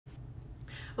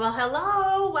Well,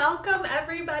 hello, welcome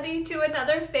everybody to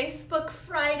another Facebook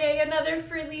Friday, another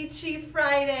Felici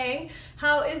Friday.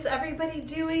 How is everybody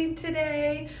doing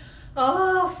today?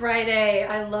 Oh, Friday.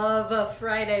 I love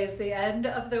Fridays, the end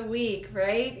of the week,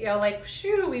 right? You know, like,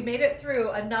 shoo, we made it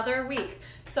through another week.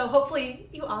 So hopefully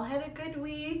you all had a good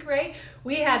week, right?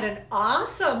 We had an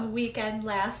awesome weekend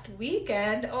last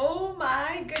weekend. Oh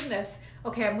my goodness.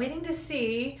 Okay, I'm waiting to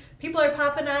see. People are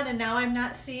popping on and now I'm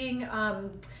not seeing,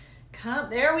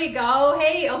 there we go.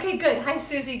 Hey, okay, good. Hi,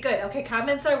 Susie. Good. Okay,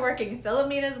 comments are working.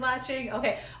 Philomena's watching.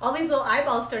 Okay, all these little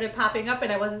eyeballs started popping up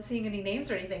and I wasn't seeing any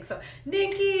names or anything. So,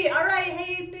 Nikki, all right.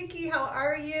 Hey, Nikki, how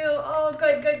are you? Oh,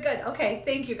 good, good, good. Okay,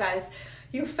 thank you guys.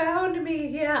 You found me.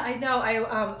 Yeah, I know.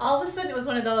 All of a sudden it was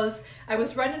one of those, I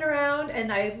was running around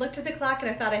and I looked at the clock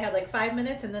and I thought I had like 5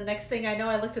 minutes, and the next thing I know,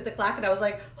 I looked at the clock and I was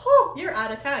like, oh, you're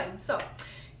out of time. So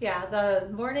yeah, the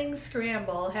morning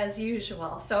scramble as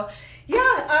usual. So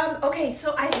yeah, okay,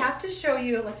 so I have to show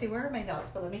you, let's see, where are my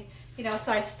notes? But let me,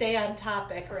 so I stay on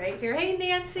topic right here. Hey,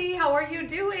 Nancy, how are you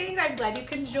doing? I'm glad you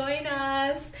can join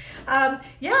us.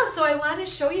 Yeah, so I want to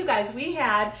show you guys, we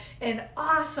had an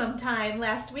awesome time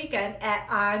last weekend at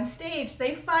On Stage.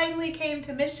 They finally came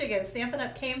to Michigan. Stampin'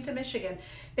 Up! Came to Michigan.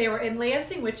 They were in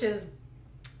Lansing, which is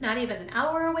not even an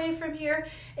hour away from here,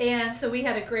 and so we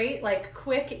had a great, like,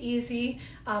 quick, easy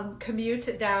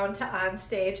commute down to On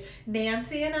Stage.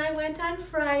 Nancy and I went on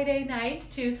Friday night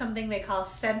to something they call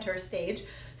Center Stage.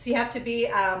 So you have to be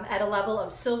at a level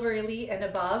of Silver Elite and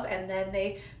above, and then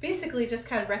they basically just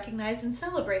kind of recognize and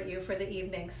celebrate you for the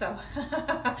evening. So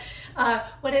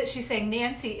what is she saying?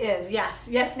 Nancy is, yes,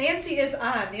 Nancy is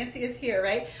on. Nancy is here,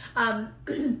 right?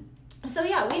 So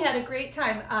yeah, we had a great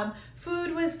time.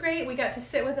 Food was great. We got to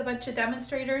sit with a bunch of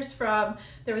demonstrators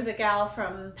there was a gal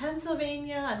from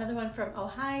Pennsylvania, another one from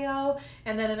Ohio,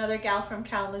 and then another gal from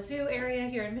Kalamazoo area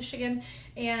here in Michigan.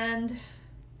 And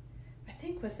I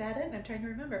think, was that it? I'm trying to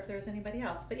remember if there was anybody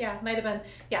else, but yeah, might have been.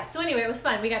 Yeah, so anyway, it was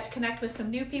fun. We got to connect with some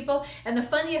new people. And the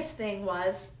funniest thing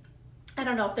was, I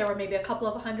don't know if there were maybe a couple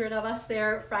of hundred of us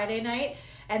there Friday night,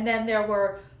 and then there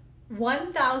were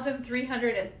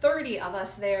 1,330 of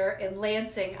us there in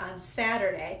Lansing on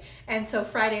Saturday. And so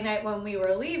Friday night when we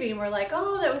were leaving, we're like,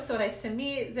 oh, that was so nice to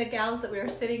meet the gals that we were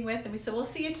sitting with. And we said, we'll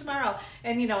see you tomorrow.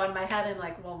 And, in my head, I'm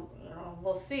like, well,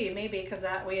 we'll see, maybe, because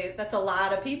that's a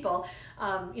lot of people,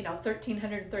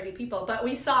 1,330 people. But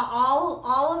we saw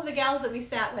all of the gals that we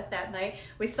sat with that night.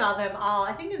 We saw them all,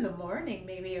 I think in the morning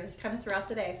maybe, or kind of throughout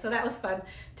the day. So that was fun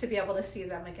to be able to see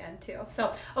them again too.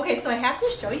 So, okay, so I have to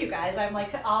show you guys. I'm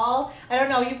like I don't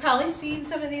know, you've probably seen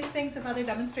some of these things some other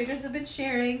demonstrators have been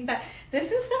sharing, but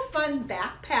this is the fun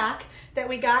backpack that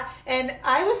we got. And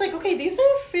I was like, okay, these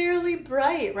are fairly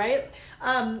bright, right?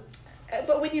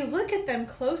 But when you look at them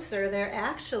closer,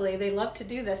 they love to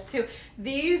do this too.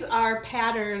 These are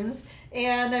patterns,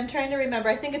 and I'm trying to remember,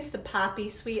 I think it's the Poppy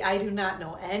Suite. I do not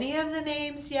know any of the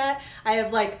names yet. I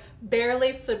have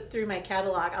barely flipped through my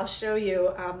catalog. I'll show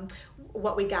you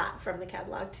what we got from the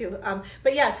catalog too.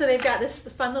 But yeah, so they've got the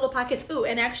fun little pockets. Ooh,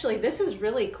 and actually this is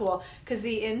really cool because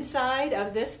the inside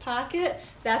of this pocket,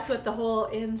 that's what the whole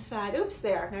inside, oops,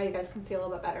 there. Now you guys can see a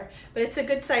little bit better. But it's a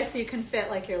good size so you can fit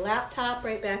like your laptop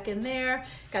right back in there.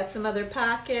 Got some other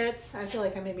pockets. I feel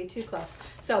like I may be too close.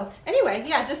 So anyway,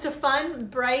 yeah, just a fun,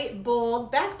 bright,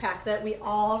 bold backpack that we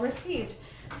all received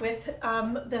with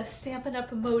the Stampin'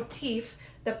 Up! Motif.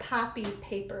 The Poppy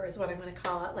paper is what I'm going to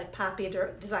call it, like Poppy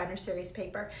Designer Series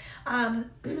paper.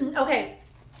 Okay,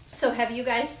 so have you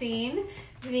guys seen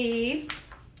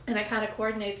and it kind of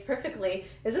coordinates perfectly.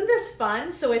 Isn't this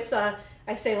fun? So it's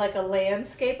I say like a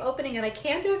landscape opening, and I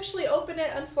can't actually open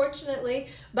it, unfortunately,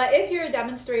 but if you're a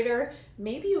demonstrator,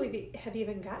 maybe you have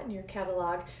even gotten your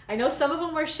catalog. I know some of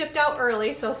them were shipped out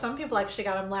early, so some people actually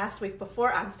got them last week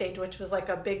before On Stage, which was like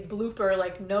a big blooper,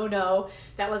 like no,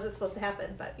 that wasn't supposed to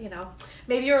happen, but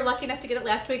maybe you were lucky enough to get it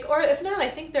last week, or if not, I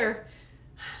think they're,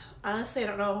 honestly, I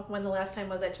don't know when the last time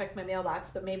was I checked my mailbox,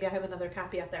 but maybe I have another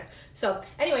copy out there. So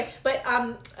anyway, but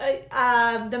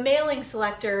the mailing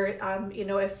selector,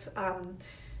 if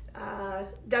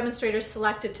demonstrators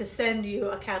selected to send you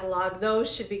a catalog,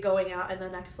 those should be going out in the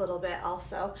next little bit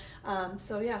also.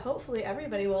 So yeah, hopefully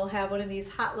everybody will have one of these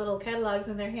hot little catalogs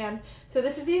in their hand. So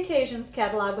this is the Occasions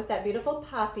catalog with that beautiful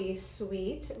Poppy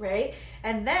Suite, right?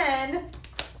 And then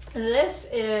this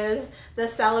is the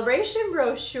Celebration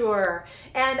brochure.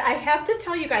 And I have to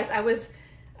tell you guys, I was,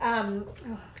 can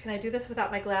I do this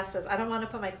without my glasses? I don't want to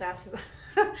put my glasses on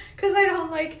because I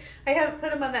haven't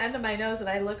put them on the end of my nose and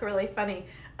I look really funny.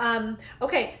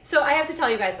 Okay, so I have to tell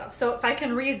you guys though, so if I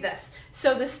can read this.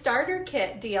 So the starter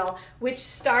kit deal, which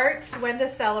starts, when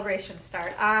does Celebration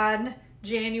start? On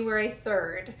January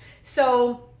 3rd.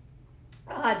 So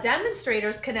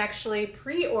demonstrators can actually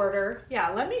pre-order. Yeah,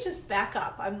 let me just back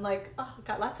up. I'm like, oh, I've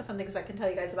got lots of fun things I can tell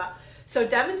you guys about. So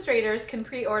demonstrators can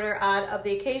pre-order out of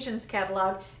the Occasions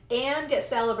catalog and get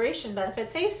celebration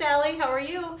benefits. Hey Sally, how are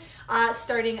you?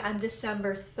 Starting on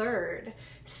December 3rd.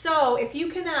 So if you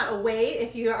cannot wait,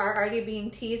 if you are already being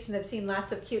teased and have seen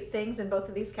lots of cute things in both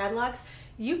of these catalogs,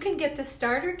 you can get the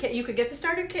starter kit. You could get the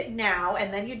starter kit now,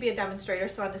 and then you'd be a demonstrator.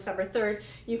 So on December 3rd,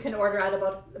 you can order out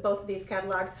of both of these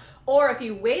catalogs. Or if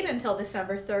you wait until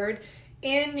December 3rd,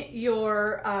 in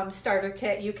your starter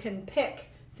kit, you can pick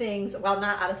things, well,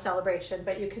 not out of celebration,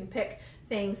 but you can pick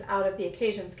things out of the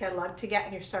Occasions catalog to get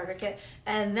in your starter kit.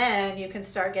 And then you can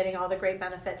start getting all the great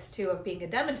benefits too of being a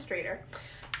demonstrator.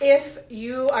 If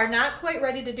you are not quite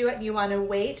ready to do it and you want to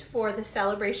wait for the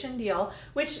celebration deal,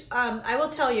 which I will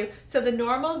tell you, so the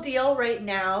normal deal right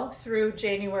now through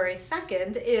January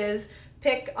 2nd is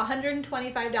pick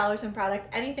 $125 in product,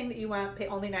 anything that you want, pay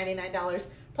only $99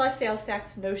 plus sales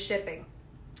tax, no shipping.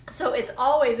 So it's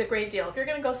always a great deal. If you're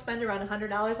going to go spend around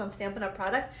 $100 on Stampin' Up!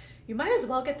 Product, you might as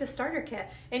well get the starter kit.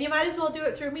 And you might as well do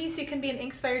it through me so you can be an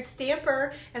Inkspired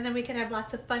stamper, and then we can have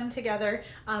lots of fun together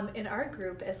in our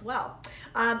group as well.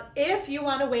 If you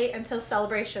want to wait until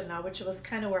celebration though, which was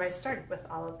kind of where I started with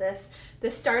all of this, the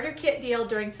starter kit deal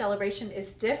during celebration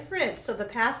is different. So the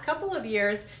past couple of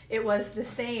years it was the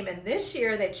same, and this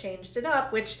year they changed it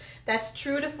up, which that's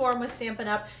true to form with Stampin'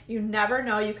 Up! You never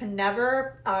know. You can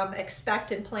never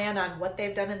expect and plan on what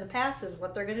they've done in the past is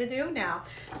what they're going to do now.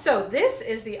 So this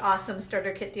is the awesome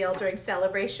starter kit deal during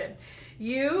celebration.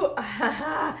 You,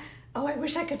 oh, I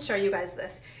wish I could show you guys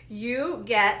this. You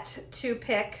get to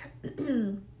pick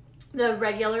the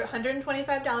regular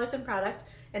 $125 in product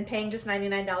and paying just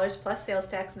 $99 plus sales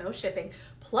tax, no shipping.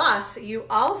 Plus, you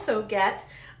also get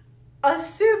a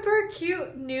super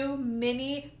cute new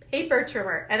mini paper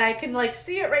trimmer, and I can like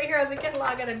see it right here on the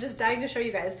catalog, and I'm just dying to show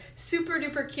you guys. Super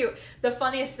duper cute. The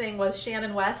funniest thing was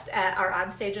Shannon West at our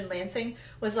onstage in Lansing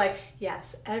was like,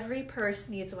 yes, every purse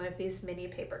needs one of these mini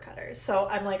paper cutters. So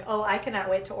I'm like, oh, I cannot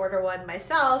wait to order one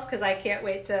myself because I can't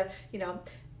wait to, you know,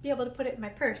 be able to put it in my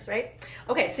purse, right?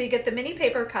 Okay, so you get the mini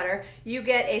paper cutter. You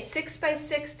get a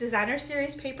 6x6 designer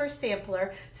series paper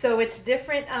sampler. So it's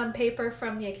different paper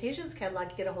from the Occasions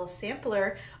catalog. You get a whole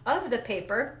sampler of the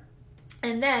paper.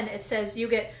 And then it says you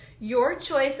get your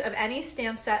choice of any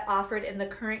stamp set offered in the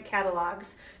current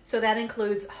catalogs. So that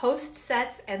includes host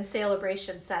sets and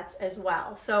celebration sets as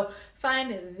well. So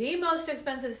find the most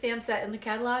expensive stamp set in the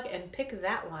catalog and pick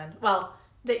that one. Well,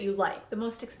 that you like, the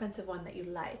most expensive one that you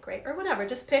like, right? Or whatever,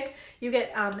 just pick, you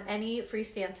get any free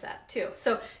stamp set too.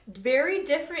 So very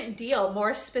different deal,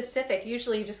 more specific.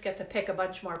 Usually you just get to pick a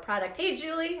bunch more product. Hey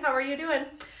Julie, how are you doing?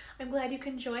 I'm glad you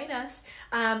can join us.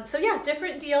 So yeah,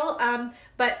 different deal,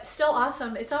 but still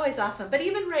awesome. It's always awesome. But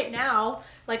even right now,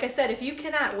 like I said, if you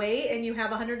cannot wait and you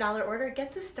have a $100 order,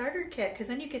 get the starter kit, because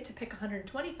then you get to pick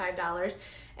 $125,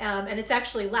 and it's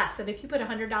actually less. And if you put a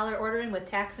 $100 order in with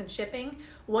tax and shipping,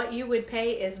 what you would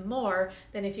pay is more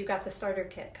than if you got the starter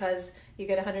kit, because you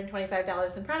get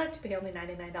 $125 in product, you pay only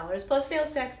 $99 plus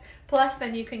sales tax, plus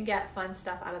then you can get fun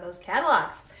stuff out of those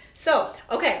catalogs. So,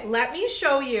 okay, let me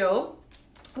show you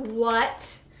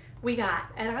what we got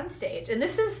at Onstage. And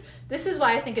this is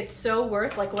why I think it's so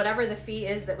worth, like, whatever the fee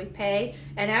is that we pay.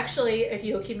 And actually, if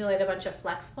you accumulate a bunch of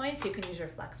flex points, you can use your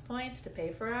flex points to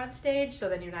pay for Onstage, so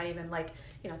then you're not even like,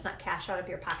 you know, it's not cash out of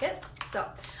your pocket. So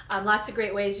lots of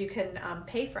great ways you can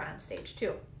pay for Onstage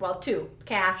too. Well, two,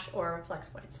 cash or flex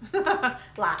points.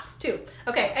 Lots, two.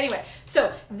 Okay, anyway,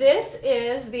 so this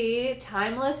is the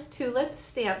Timeless Tulips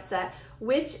stamp set,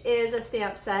 which is a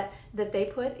stamp set that they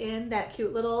put in that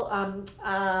cute little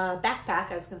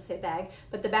backpack. I was gonna say bag,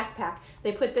 but the backpack.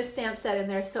 They put this stamp set in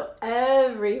there so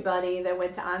everybody that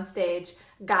went to Onstage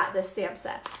got this stamp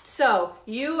set. So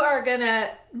you are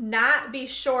gonna not be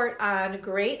short on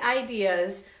great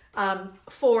ideas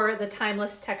for the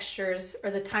Timeless Textures or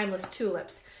the Timeless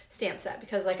Tulips stamp set,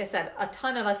 because like I said, a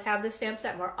ton of us have this stamp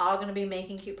set, and we're all gonna be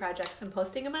making cute projects and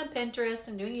posting them on Pinterest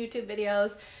and doing YouTube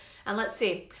videos. And let's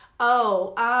see.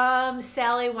 Oh,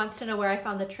 Sally wants to know where I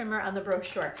found the trimmer on the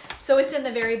brochure. So it's in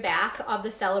the very back of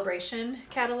the Celebration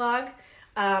catalog.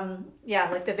 Yeah,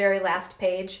 like the very last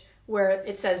page where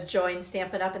it says join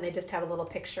Stampin' Up, and they just have a little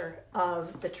picture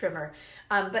of the trimmer.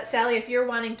 But Sally, if you're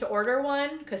wanting to order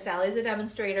one, because Sally's a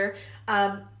demonstrator,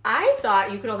 I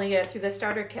thought you could only get it through the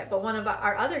starter kit, but one of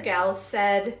our other gals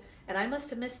said, and I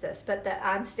must have missed this, but that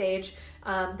Onstage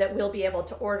that we'll be able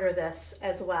to order this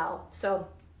as well. So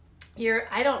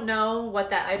I don't know what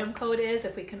that item code is,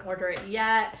 if we can order it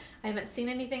yet. I haven't seen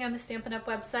anything on the Stampin' Up!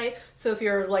 Website. So if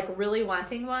you're like really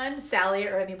wanting one, Sally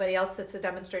or anybody else that's a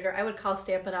demonstrator, I would call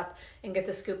Stampin' Up! And get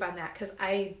the scoop on that, because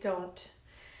I don't,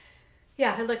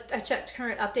 yeah, I checked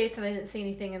current updates and I didn't see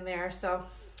anything in there. So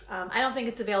I don't think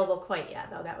it's available quite yet,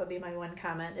 though. That would be my one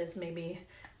comment, is maybe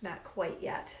not quite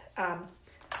yet.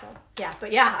 So yeah,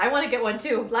 but yeah, I want to get one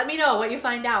too. Let me know what you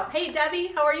find out. Hey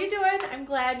Debbie, how are you doing? I'm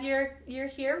glad you're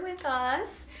here with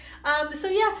us. So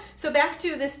yeah, so back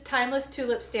to this Timeless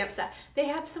Tulip stamp set. They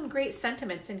have some great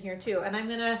sentiments in here too, and I'm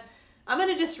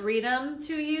gonna just read them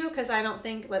to you, because I don't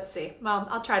think, let's see, well,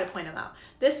 I'll try to point them out.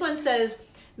 This one says,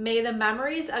 "May the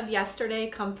memories of yesterday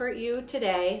comfort you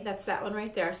today." That's that one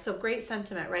right there. So great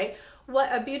sentiment, right? "What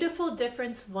a beautiful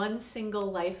difference one single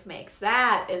life makes."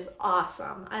 That is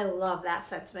awesome. I love that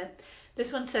sentiment.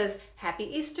 This one says, "Happy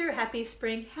Easter, happy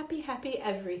spring, happy, happy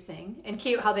everything." And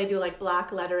cute how they do like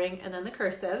block lettering and then the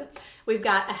cursive. We've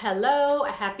got a hello,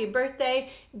 a happy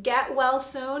birthday, get well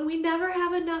soon. We never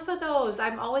have enough of those.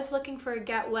 I'm always looking for a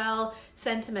get well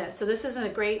sentiment. So this isn't a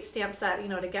great stamp set, you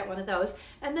know, to get one of those.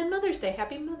 And then Mother's Day,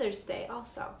 happy Mother's Day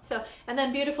also. So, and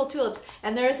then beautiful tulips.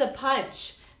 And there's a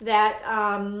punch that,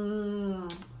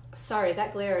 sorry,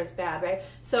 that glare is bad, right?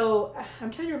 So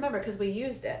I'm trying to remember, because we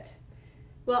used it.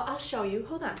 Well, I'll show you.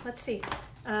 Hold on. Let's see.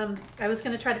 I was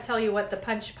going to try to tell you what the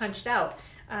punch punched out.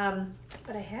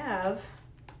 But I have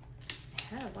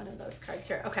one of those cards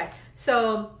here. Okay.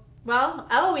 So, well,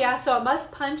 oh yeah. So it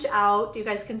must punch out. You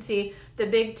guys can see the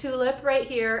big tulip right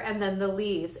here, and then the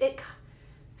leaves. I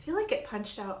feel like it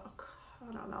punched out.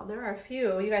 I don't know. There are a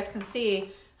few. You guys can see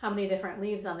how many different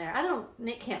leaves on there.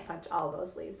 It can't punch all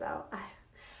those leaves out.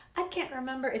 I can't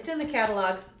remember. It's in the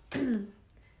catalog.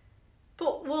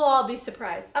 But we'll all be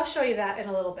surprised. I'll show you that in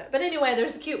a little bit. But anyway,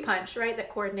 there's a cute punch, right, that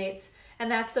coordinates.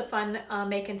 And that's the fun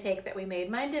make and take that we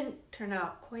made. Mine didn't turn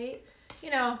out quite,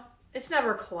 you know, it's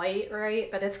never quite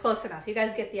right, but it's close enough. You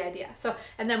guys get the idea. So,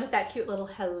 and then with that cute little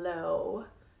hello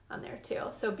on there too.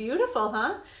 So beautiful,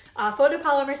 huh?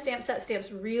 Photopolymer stamp set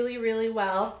stamps really, really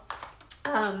well.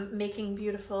 Making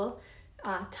beautiful,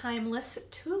 timeless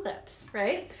tulips,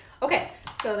 right? Okay,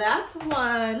 so that's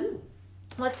one.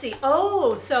 Let's see.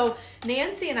 Oh, so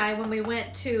Nancy and I, when we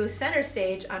went to Center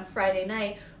Stage on Friday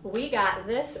night, we got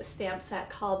this stamp set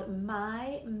called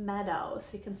My Meadow.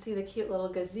 So you can see the cute little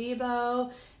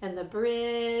gazebo and the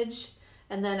bridge,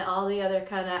 and then all the other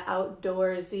kind of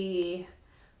outdoorsy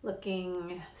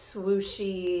looking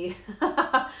swooshy,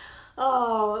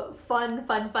 oh,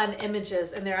 fun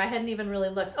images in there. I hadn't even really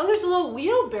looked. Oh, there's a little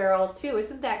wheelbarrow too.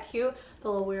 Isn't that cute? The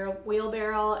little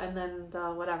wheelbarrow, and then the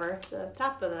whatever, the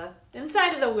top of the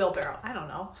inside of the wheelbarrow. I don't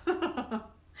know.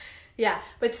 Yeah,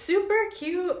 but super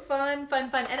cute, fun.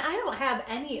 And I don't have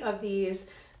any of these,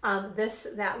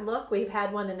 that look. We've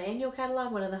had one in the annual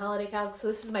catalog, one in the holiday catalog. So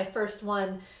this is my first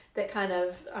one that kind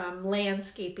of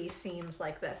landscapey scenes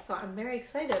like this. So I'm very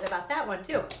excited about that one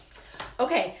too.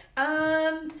 Okay,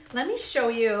 let me show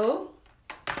you.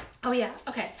 Oh yeah,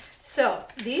 okay. So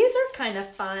these are kind of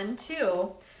fun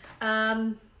too.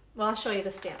 Well, I'll show you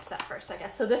the stamp set first, I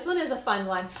guess. So this one is a fun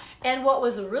one. And what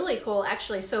was really cool,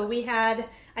 actually, so we had,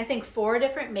 I think, 4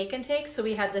 different make and takes. So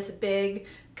we had this big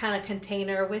kind of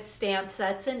container with stamp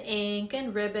sets and ink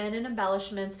and ribbon and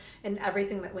embellishments and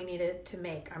everything that we needed to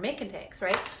make our make and takes,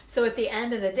 right? So at the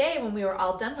end of the day, when we were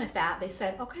all done with that, they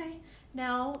said, okay,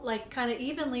 now like kind of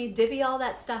evenly divvy all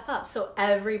that stuff up. So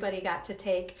everybody got to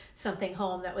take something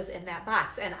home that was in that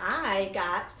box. And I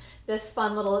got this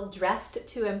fun little Dressed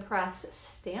to Impress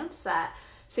stamp set.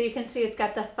 So you can see it's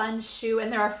got the fun shoe,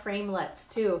 and there are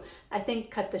framelets too. I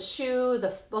think cut the shoe,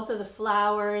 both of the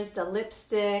flowers, the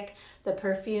lipstick, the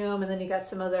perfume, and then you got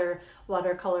some other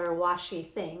watercolor washy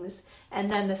things.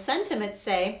 And then the sentiments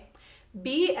say,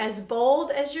 be as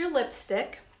bold as your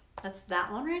lipstick. That's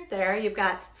that one right there. You've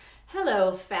got,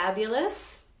 hello,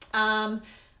 fabulous. Oh,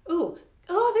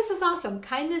 this is awesome.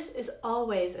 Kindness is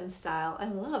always in style. I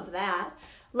love that.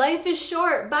 Life is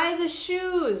short, buy the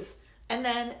shoes. And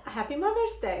then Happy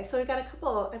Mother's Day. So we've got a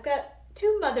couple, I've got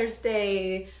 2 Mother's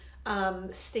Day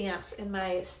stamps in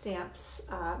my stamps,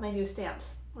 my new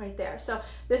stamps right there. So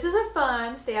this is a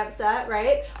fun stamp set,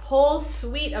 right? Whole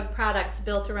suite of products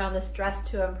built around this Dress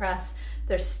to Impress.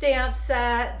 There's stamp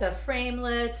set, the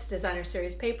framelets, designer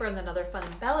series paper, and then other fun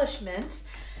embellishments.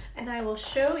 And I will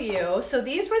show you. So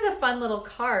these were the fun little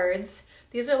cards.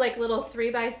 These are like little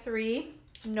 3x3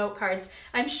 note cards.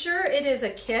 I'm sure it is a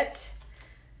kit.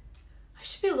 I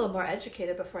should be a little more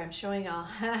educated before I'm showing y'all.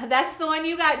 That's the one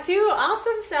you got too.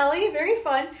 Awesome, Sally. Very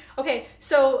fun. Okay,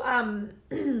 so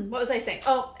what was I saying?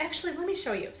 Oh, actually, let me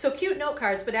show you. So cute note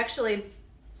cards, but actually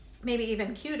maybe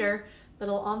even cuter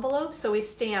little envelopes. So we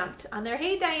stamped on there.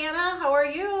 Hey Diana, how are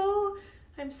you?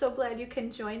 I'm so glad you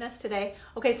can join us today.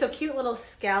 Okay, so cute little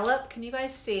scallop. Can you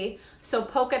guys see? So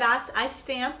polka dots, I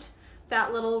stamped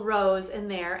that little rose in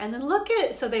there. And then look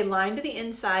at, so they lined the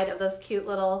inside of those cute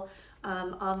little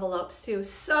envelopes too.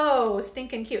 So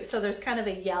stinking cute. So there's kind of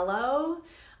a yellow.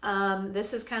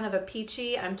 This is kind of a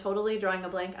peachy. I'm totally drawing a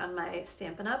blank on my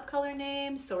Stampin' Up color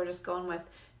names. So we're just going with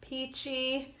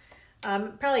peachy.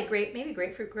 Probably maybe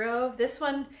Grapefruit Grove. This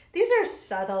one, these are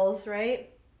subtles, right?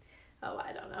 Oh,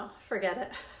 I don't know. Forget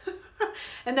it.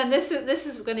 And then this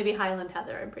is going to be Highland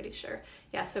Heather, I'm pretty sure.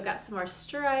 Yeah, so got some more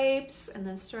stripes and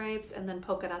then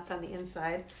polka dots on the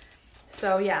inside.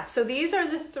 So yeah, so these are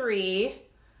the three.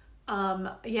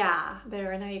 Yeah,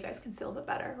 there, now you guys can see a little bit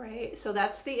better, right? So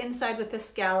that's the inside with the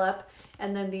scallop,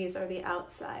 and then these are the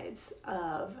outsides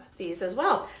of these as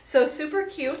well. So super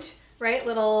cute, right?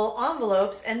 Little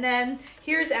envelopes. And then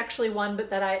here's actually one, but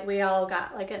that we all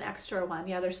got like an extra one.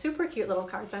 Yeah, they're super cute little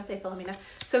cards, aren't they, Philomena?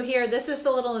 So here, this is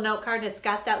the little note card. It's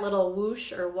got that little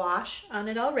whoosh or wash on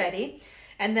it already.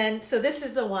 And then, so this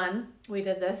is the one, we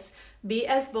did this, be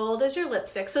as bold as your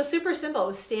lipstick. So super simple, it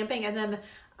was stamping, and then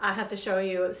I have to show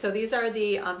you. So these are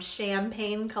the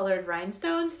champagne colored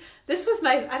rhinestones. This was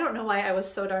I don't know why I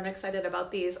was so darn excited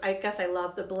about these. I guess I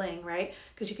love the bling, right?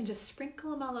 Because you can just sprinkle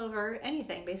them all over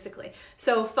anything, basically.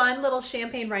 So fun little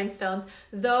champagne rhinestones.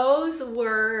 Those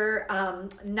were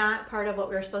not part of what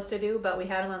we were supposed to do, but we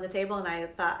had them on the table, and I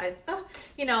thought,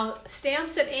 you know,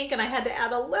 stamps and ink, and I had to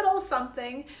add a little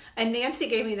something. And Nancy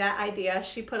gave me that idea.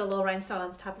 She put a little rhinestone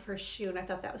on the top of her shoe, and I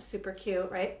thought that was super cute,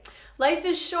 right? Life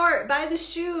is short, buy the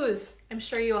shoes. I'm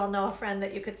sure you all know a friend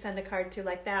that you could send a card to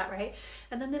like that, right?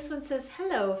 And then this one says,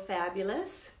 hello,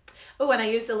 fabulous. Oh, and I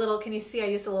used a little, can you see I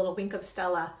used a little wink of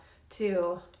Stella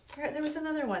too. There was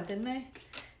another one, didn't I?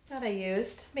 That I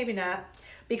used, maybe not.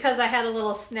 Because I had a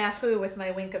little snafu with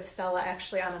my wink of Stella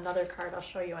actually on another card. I'll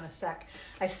show you in a sec.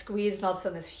 I squeezed and all of a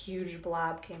sudden this huge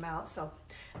blob came out. So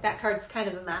that card's kind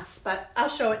of a mess, but I'll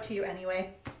show it to you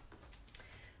anyway.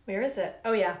 Where is it?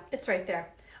 Oh yeah, it's right there.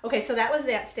 Okay, so that was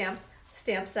that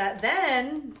stamp set.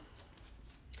 Then,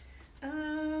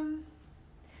 oh,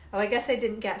 I guess I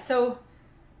didn't get, so,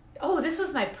 oh, this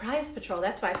was my Prize Patrol.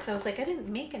 That's why, because I was like, I didn't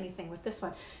make anything with this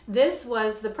one. This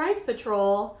was the Prize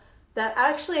Patrol that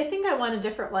actually, I think I won a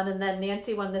different one, and then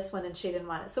Nancy won this one and she didn't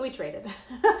want it, so we traded.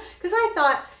 Because I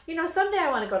thought, you know, someday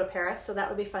I want to go to Paris, so that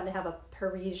would be fun to have a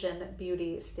Parisian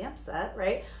beauty stamp set,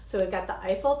 right? So we've got the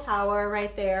Eiffel Tower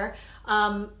right there.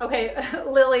 Okay,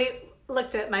 Lily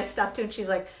looked at my stuff too, and she's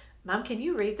like, Mom, can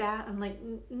you read that? I'm like,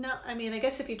 no, I mean, I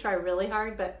guess if you try really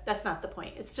hard, but that's not the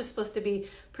point. It's just supposed to be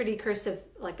pretty cursive,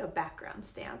 like a background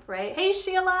stamp, right? Hey,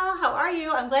 Sheila, how are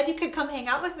you? I'm glad you could come hang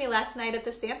out with me last night at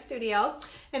the stamp studio.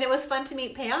 And it was fun to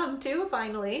meet Pam too,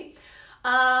 finally.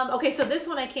 Okay, so this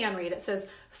one I can read. It says,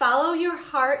 follow your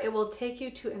heart. It will take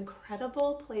you to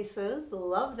incredible places.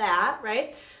 Love that,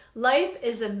 right? Life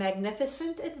is a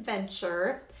magnificent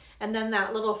adventure. And then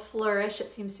that little flourish, it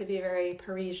seems to be very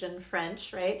Parisian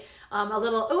French, right? A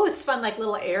little, oh, it's fun, like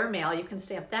little airmail. You can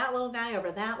stamp that little guy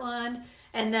over that one.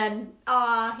 And then,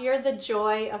 you're the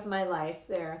joy of my life.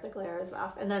 There, the glare is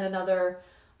off. And then another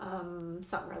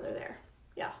something or other there.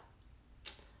 Yeah.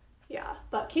 Yeah,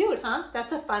 but cute, huh?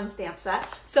 That's a fun stamp set.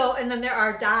 So, and then there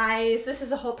are dies. This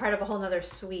is a whole part of a whole nother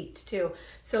suite too.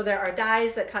 So there are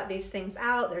dies that cut these things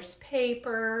out. There's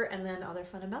paper and then other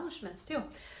fun embellishments too.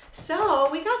 So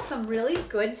we got some really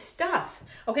good stuff.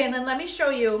 Okay, and then let me show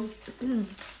you,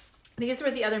 these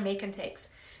were the other make and takes.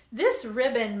 This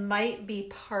ribbon might be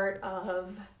part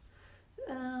of,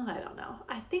 I don't know.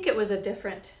 I think it was a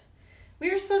different,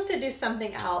 we were supposed to do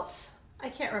something else. I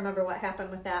can't remember what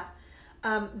happened with that.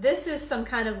 This is some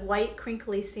kind of white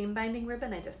crinkly seam binding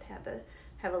ribbon. I just had to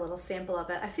have a little sample of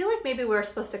it. I feel like maybe we were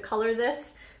supposed to color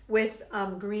this with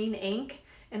green ink.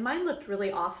 And mine looked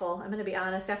really awful. I'm gonna be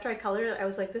honest. After I colored it, I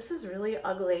was like, this is really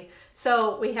ugly.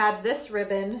 So we had this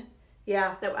ribbon,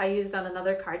 yeah, that I used on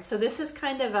another card. So this is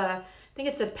kind of a, I think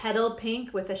it's a petal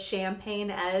pink with a champagne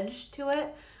edge to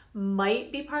it.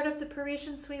 Might be part of the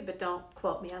Parisian suite, but don't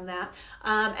quote me on that.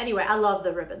 Anyway, I love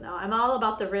the ribbon though. I'm all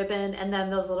about the ribbon, and then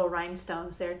those little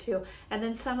rhinestones there too. And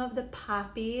then some of the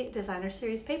Poppy Designer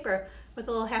Series paper with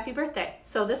a little happy birthday.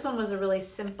 So this one was a really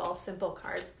simple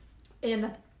card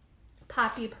in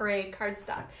Poppy Parade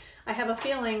cardstock. I have a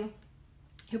feeling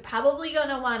you're probably going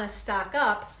to want to stock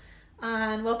up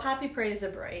on, well, Poppy Parade is a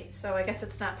bright, so I guess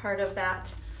it's not part of that,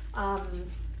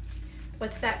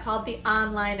 what's that called? The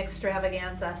online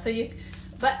extravaganza. So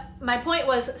but my point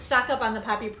was stock up on the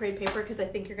Poppy Parade paper because I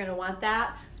think you're going to want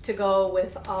that to go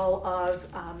with all of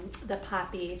the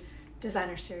Poppy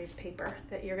designer series paper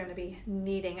that you're going to be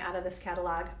needing out of this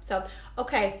catalog. So,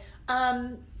 okay.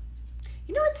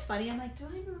 You know what's funny? I'm like, do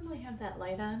I normally have that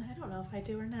light on? I don't know if I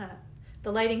do or not.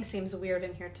 The lighting seems weird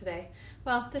in here today.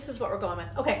 Well, this is what we're going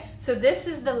with. Okay, so this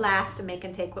is the last make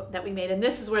and take that we made, and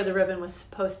this is where the ribbon was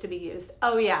supposed to be used.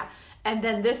 Oh yeah, and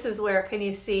then this is where, can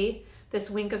you see,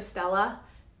 this Wink of Stella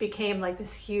became like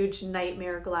this huge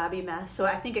nightmare globby mess. So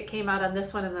I think it came out on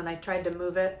this one, and then I tried to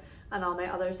move it on all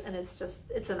my others, and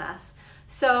it's a mess.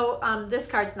 So this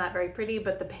card's not very pretty,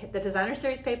 but the designer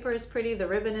series paper is pretty, the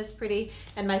ribbon is pretty,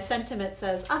 and my sentiment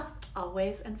says,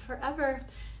 always and forever.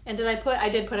 And I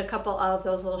did put a couple of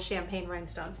those little champagne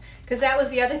rhinestones, because that was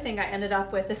the other thing I ended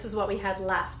up with. This is what we had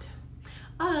left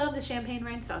of the champagne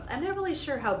rhinestones. I'm not really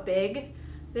sure how big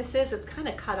this is. It's kind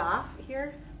of cut off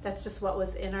here. That's just what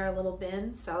was in our little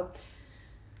bin. So,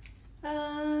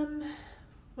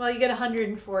 well, you get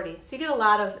 140. So you get a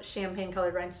lot of champagne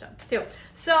colored rhinestones too.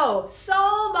 So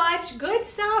much good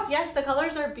stuff. Yes, the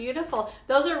colors are beautiful.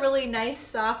 Those are really nice,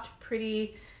 soft,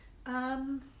 pretty.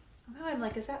 Now I'm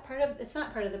like, is that part of, it's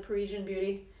not part of the Parisian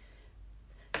Beauty.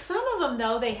 Some of them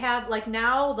though, they have like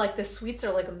now, like the suites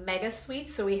are like mega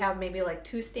suites. So we have maybe like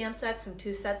 2 stamp sets and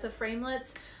 2 sets of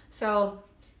framelits. So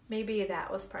maybe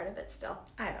that was part of it still.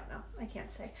 I don't know. I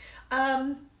can't say.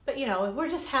 But you know, we're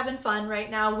just having fun right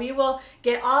now. We will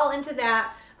get all into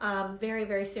that very,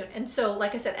 very soon. And so,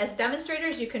 like I said, as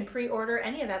demonstrators, you can pre-order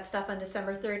any of that stuff on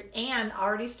December 3rd and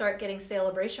already start getting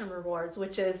celebration rewards,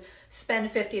 which is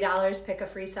spend $50, pick a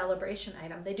free celebration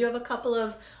item. They do have a couple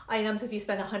of items. If you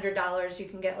spend $100, you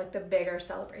can get like the bigger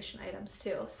celebration items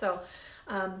too. So,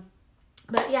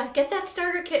 but yeah, get that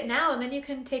starter kit now, and then you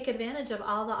can take advantage of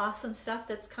all the awesome stuff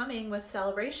that's coming with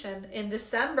celebration in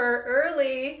December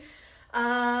early.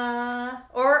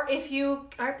 Or if you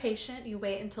are patient, you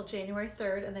wait until January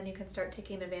 3rd, and then you can start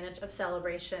taking advantage of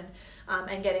celebration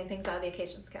and getting things out of the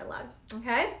occasions catalog.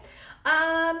 Okay.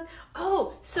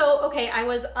 Okay, I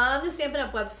was on the Stampin'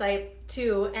 Up! Website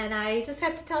too, and I just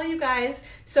have to tell you guys,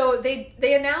 so they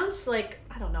announced, like,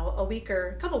 I don't know,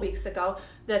 a couple weeks ago,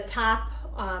 the top,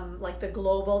 like the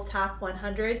global top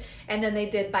 100, and then they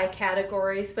did by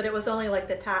categories, but it was only like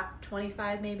the top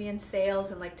 25 maybe in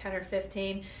sales and like 10 or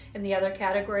 15 in the other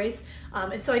categories.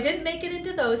 And so I didn't make it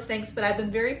into those things, but I've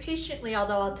been very patiently,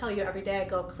 although I'll tell you every day I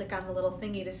go click on the little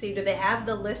thingy to see, do they have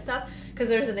the list up? Because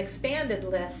there's an expanded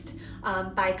list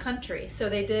by country. So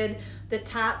they did the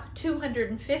top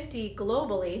 250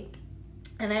 globally,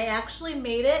 and I actually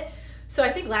made it. So I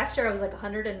think last year I was like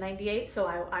 198, so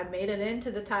I made it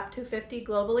into the top 250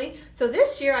 globally. So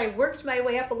this year I worked my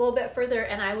way up a little bit further,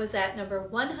 and I was at number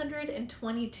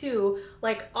 122,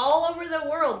 like all over the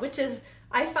world, which is,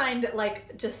 I find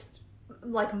like just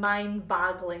like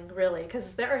mind-boggling, really,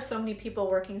 because there are so many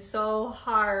people working so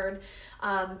hard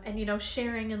and, you know,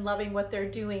 sharing and loving what they're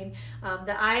doing,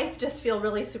 that I just feel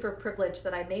really super privileged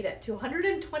that I made it to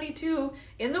 122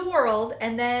 in the world.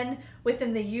 And then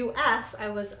within the US, I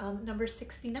was number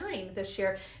 69 this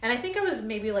year, and I think I was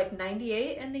maybe like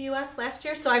 98 in the US last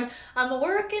year. So I'm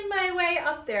working my way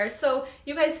up there. So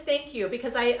you guys, thank you,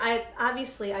 because I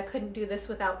obviously I couldn't do this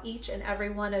without each and every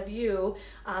one of you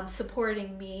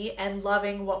supporting me and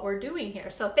loving what we're doing here.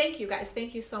 So thank you guys,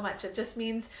 thank you so much. It just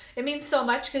means so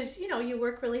much, because you know, you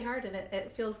work really hard, and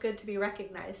it feels good to be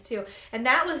recognized too. And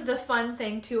that was the fun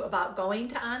thing too about going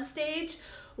to Onstage,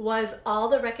 was all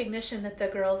the recognition that the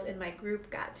girls in my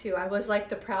group got too. I was like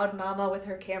the proud mama with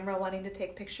her camera wanting to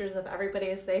take pictures of everybody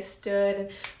as they stood, and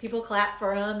people clapped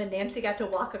for them, and Nancy got to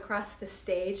walk across the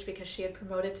stage because she had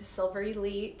promoted to Silver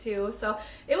Elite too. So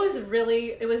it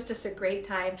was just a great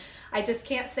time. I just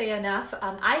can't say enough.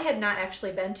 I had not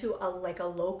actually been to a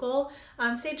local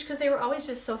Onstage, because they were always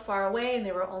just so far away, and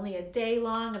they were only a day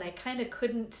long, and I kind of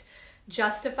couldn't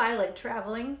justify like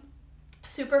traveling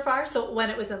super far. So when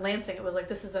it was in Lansing, it was like,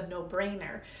 this is a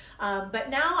no-brainer. But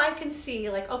now I can see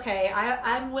like, okay,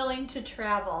 I'm willing to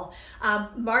travel.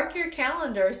 Mark your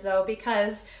calendars though,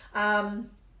 because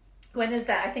when is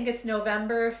that? I think it's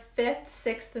November 5th,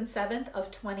 6th, and 7th of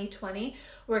 2020.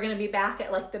 We're going to be back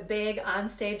at like the big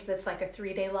Onstage that's like a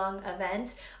 3-day long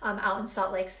event out in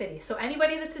Salt Lake City. So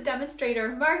anybody that's a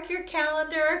demonstrator, mark your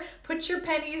calendar, put your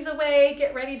pennies away,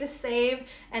 get ready to save,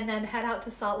 and then head out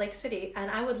to Salt Lake City. And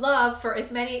I would love for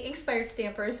as many Inkspired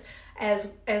stampers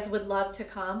as would love to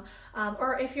come,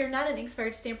 or if you're not an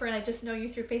Inkspired stamper and I just know you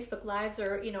through Facebook Lives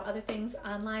or, you know, other things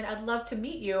online, I'd love to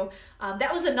meet you.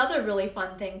 That was another really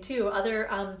fun thing too. Other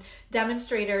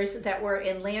demonstrators that were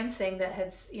in Lansing that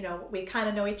had, you know, we kind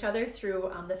of know each other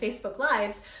through the Facebook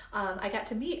Lives. I got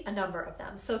to meet a number of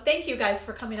them. So thank you guys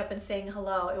for coming up and saying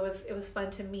hello. It was fun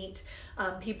to meet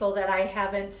people that I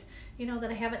haven't, you know,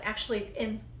 that I haven't actually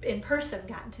in person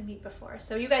gotten to meet before.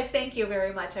 So you guys, thank you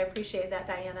very much. I appreciate that,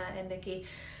 Diana and Nikki.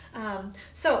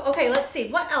 So, okay, let's see.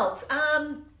 What else?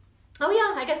 Oh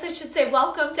yeah, I guess I should say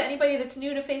welcome to anybody that's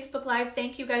new to Facebook Live.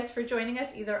 Thank you guys for joining us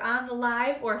either on the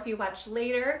live or if you watch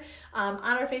later on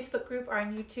our Facebook group or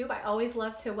on YouTube. I always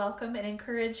love to welcome and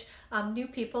encourage new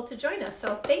people to join us.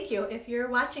 So thank you if you're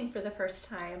watching for the first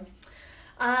time.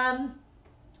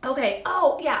 Okay,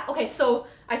 oh yeah, okay, so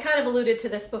I kind of alluded to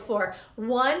this before.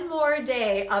 One more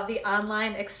day of the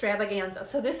online extravaganza.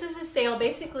 So this is a sale.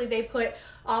 Basically, they put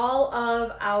all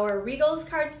of our Regals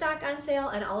cardstock on sale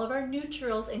and all of our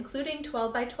neutrals, including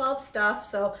 12 by 12 stuff.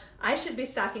 So I should be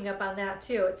stocking up on that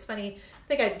too. It's funny, I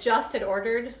think I just had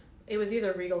ordered, it was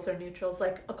either Regals or neutrals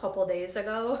like a couple days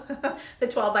ago, the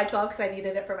 12 by 12 because I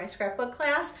needed it for my scrapbook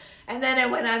class. And then it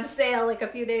went on sale like a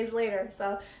few days later.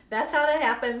 So that's how that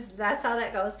happens. That's how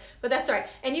that goes. But that's all right.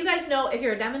 And you guys know if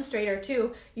you're a demonstrator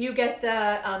too, you get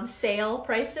the sale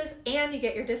prices and you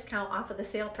get your discount off of the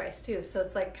sale price too. So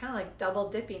it's like kind of like double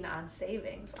dipping on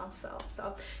savings also.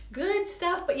 So good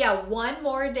stuff. But yeah, one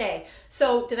more day.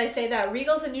 So did I say that?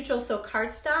 Regals and neutrals, so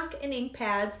cardstock and ink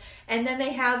pads. And then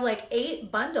they have like 8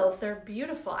 bundles. They're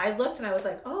beautiful. I looked and I was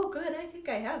like, oh good, I think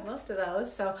I have most of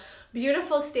those. So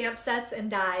beautiful stamp sets and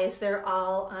dies. They're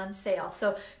all on sale.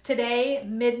 So today,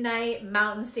 midnight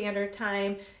Mountain Standard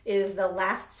Time is the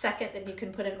last second that you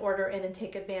can put an order in and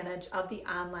take advantage of the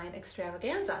online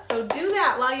extravaganza. So do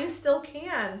that while you still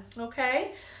can,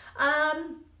 okay?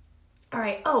 All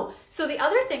right, oh, so the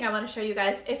other thing I want to show you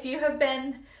guys, if you have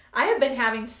been, I have been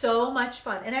having so much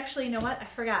fun. And actually, you know what? I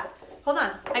forgot. Hold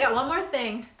on. I got one more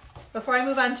thing before I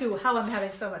move on to how I'm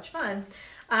having so much fun.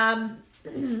 I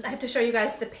have to show you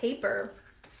guys the paper.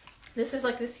 This is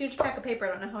like this huge pack of paper.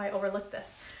 I don't know how I overlooked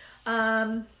this.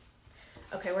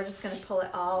 Okay, we're just gonna pull it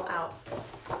all out.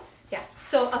 Yeah,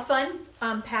 so a fun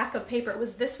pack of paper.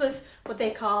 This was what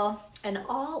they call an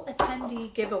all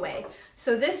attendee giveaway.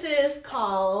 So this is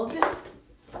called,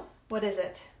 what is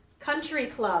it? Country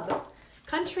Club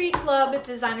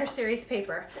Designer Series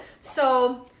paper.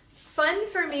 So fun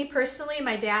for me personally,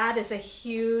 my dad is a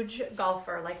huge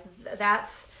golfer. Like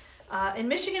that's, in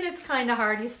Michigan, it's kind of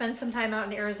hard. He spends some time out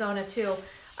in Arizona too.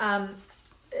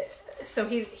 So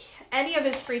any of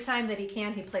his free time that he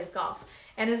can, he plays golf.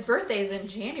 And his birthday is in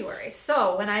January.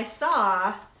 So when I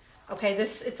saw, okay,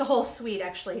 it's a whole suite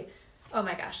actually. Oh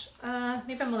my gosh.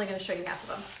 Maybe I'm only going to show you half of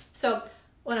them. So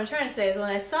what I'm trying to say is when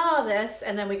I saw this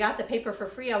and then we got the paper for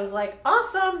free, I was like,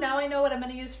 awesome. Now I know what I'm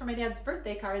going to use for my dad's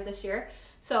birthday card this year.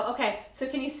 So, okay, so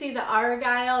can you see the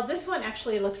Argyle? This one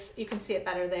actually looks, you can see it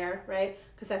better there, right?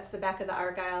 Because that's the back of the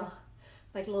Argyle,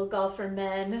 like little golfer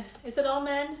men. Is it all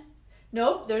men?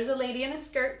 Nope, there's a lady in a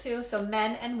skirt too. So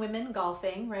men and women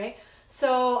golfing, right?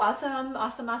 So awesome,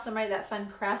 awesome, awesome, right? That fun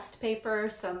crest paper,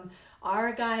 some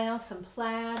Argyle, some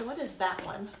plaid. What is that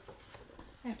one?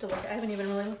 I have to look. I haven't even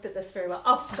really looked at this very well.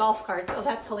 Oh, golf carts. Oh,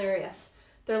 that's hilarious.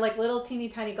 They're like little teeny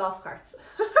tiny golf carts.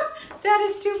 That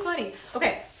is too funny.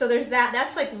 Okay, so there's that.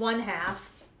 That's like one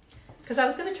half. Because I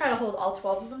was going to try to hold all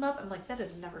 12 of them up. I'm like, that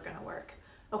is never going to work.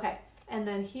 Okay, and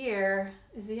then here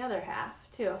is the other half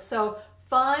too. So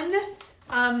fun,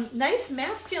 nice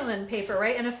masculine paper,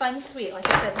 right? And a fun suite. Like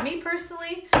I said, me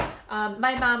personally,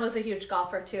 my mom was a huge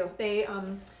golfer too.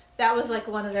 That was like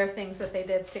one of their things that they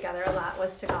did together a lot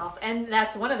was to golf. And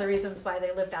that's one of the reasons why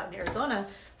they lived out in Arizona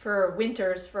for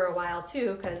winters for a while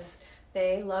too, because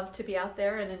they love to be out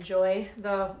there and enjoy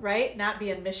the, right? Not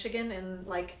be in Michigan and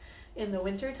like in the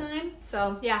winter time.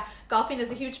 So yeah, golfing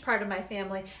is a huge part of my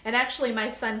family. And actually my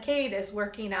son Cade is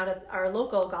working out at our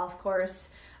local golf course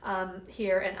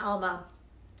here in Alma.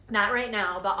 Not right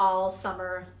now, but all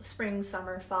summer, spring,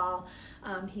 summer, fall.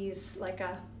 He's like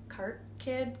a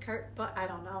but I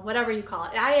don't know, whatever you call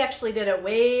it. I actually did it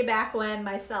way back when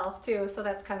myself too, so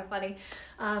that's kind of funny.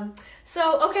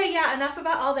 So, okay, yeah, enough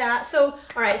about all that. So,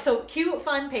 all right, so cute,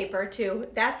 fun paper too.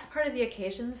 That's part of the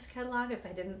occasions catalog, if I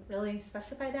didn't really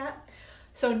specify that.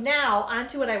 So now, on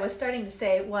to what I was starting to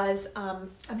say was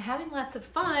I'm having lots of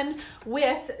fun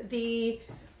with the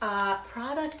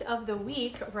product of the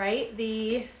week, right?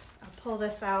 I'll pull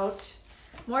this out,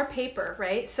 more paper,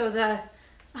 right? So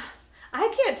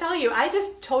I can't tell you, I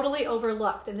just totally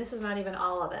overlooked, and this is not even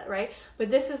all of it, right? But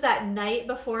this is that Night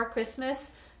Before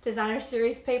Christmas Designer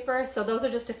Series paper. So those are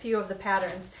just a few of the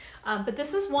patterns. But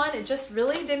this is one, it just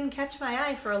really didn't catch my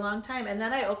eye for a long time. And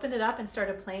then I opened it up and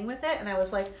started playing with it, and I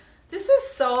was like, this is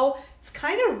so, it's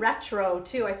kind of retro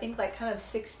too. I think like kind of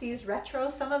 60s retro,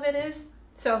 some of it is.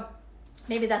 So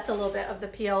maybe that's a little bit of the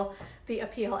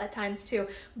appeal at times too.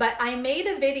 But I made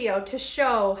a video to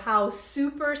show how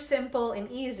super simple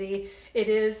and easy it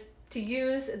is to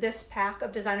use this pack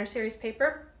of designer series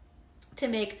paper to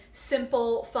make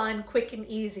simple, fun, quick, and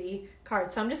easy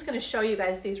cards. So I'm just going to show you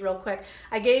guys these real quick.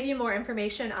 I gave you more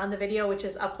information on the video, which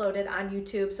is uploaded on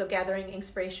YouTube. So Gathering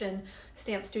Inspiration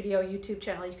Stamp Studio YouTube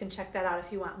channel. You can check that out if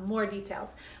you want more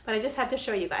details. But I just had to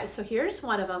show you guys. So here's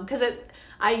one of them, because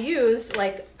I used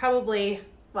like probably,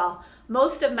 well,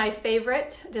 most of my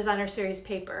favorite designer series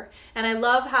paper. And I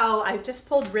love how I just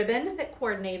pulled ribbon that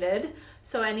coordinated.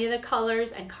 So any of the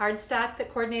colors and cardstock that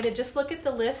coordinated. Just look at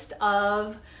the list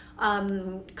of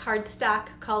cardstock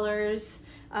colors,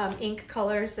 ink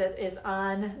colors that is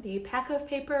on the pack of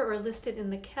paper or listed in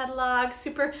the catalog.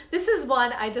 Super, this is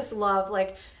one I just love,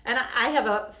 like, and I have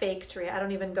a fake tree. I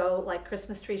don't even go like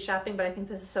Christmas tree shopping, but I think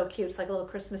this is so cute. It's like a little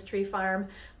Christmas tree farm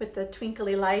with the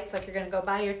twinkly lights, like you're gonna go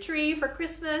buy your tree for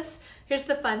Christmas. Here's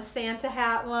the fun Santa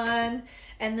hat one.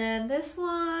 And then this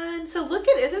one. So look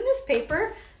at, isn't this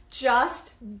paper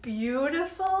just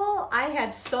beautiful? I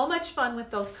had so much fun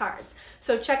with those cards.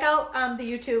 So check out the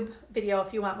YouTube video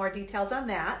if you want more details on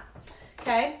that.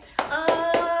 Okay,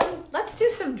 let's do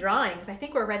some drawings. I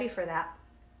think we're ready for that.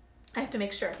 I have to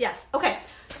make sure. Yes. Okay.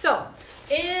 So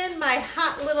in my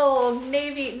hot little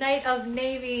navy, night of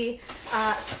navy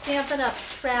Stampin' Up!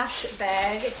 Trash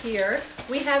bag here,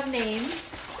 we have names.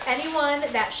 Anyone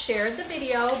that shared the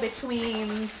video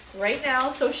between right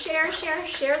now, so share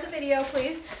the video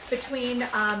please, between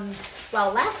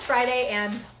well, last Friday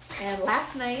and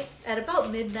last night at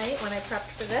about midnight when I prepped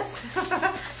for this.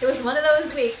 It was one of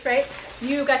those weeks, right?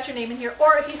 You got your name in here,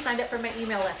 or if you signed up for my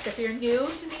email list. If you're new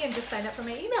to me and just signed up for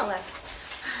my email list,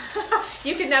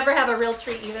 you could never have a real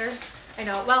tree either. I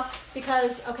know, well,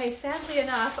 because, okay, sadly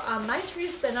enough, my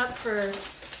tree's been up for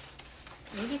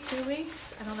maybe 2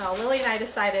 weeks. I don't know. Lily and I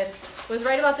decided, it was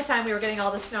right about the time we were getting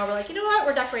all the snow. We're like, you know what?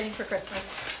 We're decorating for Christmas.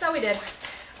 So we did.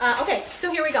 Okay,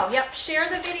 so here we go. Yep, share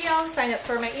the video, sign up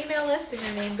for my email list, and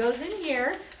your name goes in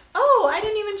here. Oh, I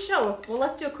didn't even show. Well,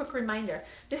 let's do a quick reminder.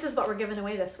 This is what we're giving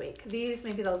away this week. These,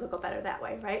 maybe those will go better that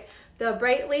way, right? The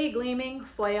Brightly Gleaming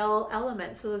Foil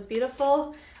Elements. So those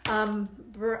beautiful,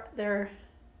 they're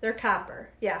copper.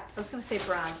 Yeah, I was gonna say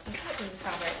bronze. That doesn't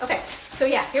sound right. Okay, so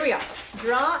yeah, here we go.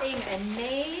 Drawing a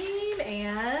name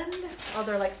and, oh,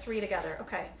 they're like 3 together.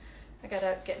 Okay, I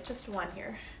gotta get just one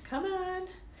here. Come on.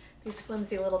 These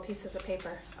flimsy little pieces of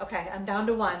paper. Okay, I'm down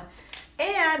to 1.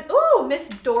 And, ooh, Miss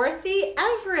Dorothy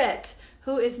Everett,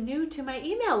 who is new to my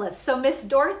email list. So Miss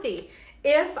Dorothy,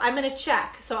 if I'm gonna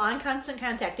check, so on Constant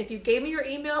Contact, if you gave me your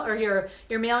email or your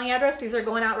mailing address, these are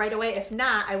going out right away. If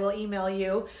not, I will email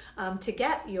you to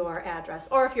get your address.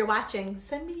 Or if you're watching,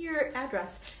 send me your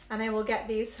address and I will get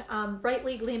these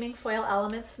Brightly Gleaming Foil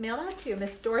Elements mailed out to you.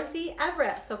 Miss Dorothy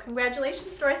Everett. So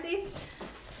congratulations, Dorothy.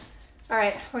 All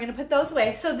right, we're gonna put those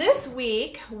away. So this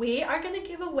week, we are gonna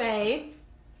give away,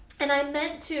 and I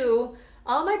meant to,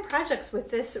 all my projects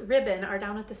with this ribbon are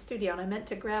down at the studio, and I meant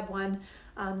to grab one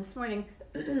this morning.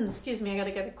 Excuse me, I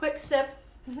gotta get a quick sip.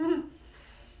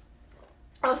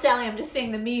 Oh, Sally, I'm just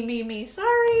saying the me.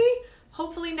 Sorry.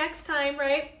 Hopefully next time,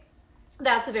 right?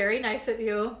 That's very nice of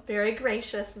you. Very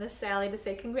gracious, Miss Sally, to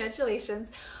say congratulations.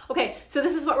 Okay, so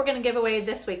this is what we're gonna give away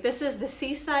this week. This is the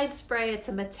Seaside Spray. It's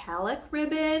a metallic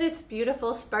ribbon. It's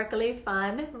beautiful, sparkly,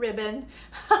 fun ribbon.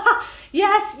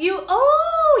 Yes,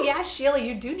 oh, yeah, Sheila,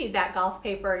 you do need that golf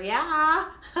paper. Yeah.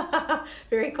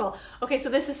 Very cool. Okay, so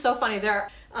this is so funny.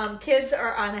 Kids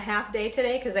are on a half day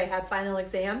today because they had final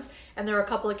exams, and there were a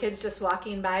couple of kids just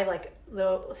walking by, like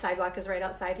the sidewalk is right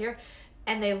outside here,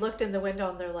 and they looked in the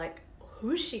window and they're like,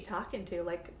 who's she talking to?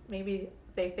 Like maybe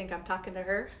they think I'm talking to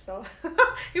her. So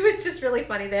it was just really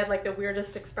funny. They had like the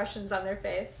weirdest expressions on their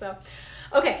face. So,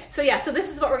 okay. So yeah, so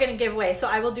this is what we're going to give away. So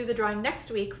I will do the drawing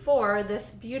next week for this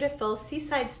beautiful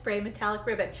Seaside Spray metallic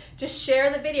ribbon. Just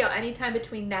share the video anytime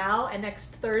between now and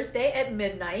next Thursday at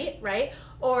midnight, right?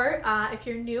 Or if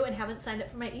you're new and haven't signed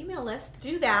up for my email list,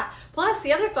 do that. Plus,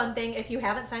 the other fun thing, if you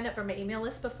haven't signed up for my email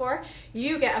list before,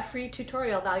 you get a free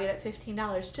tutorial valued at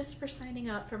 $15 just for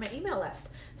signing up for my email list.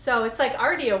 So it's like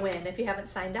already a win if you haven't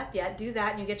signed up yet. Do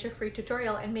that and you get your free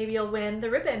tutorial, and maybe you'll win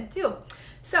the ribbon too.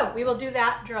 So we will do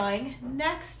that drawing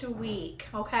next week,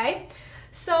 okay?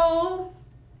 So,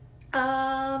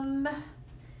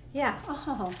 yeah,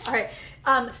 oh, all right.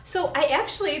 So I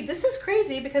actually, this is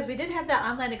crazy because we did have that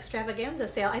online extravaganza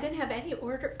sale. I didn't have any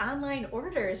online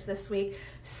orders this week.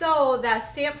 So that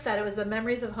stamp set, it was the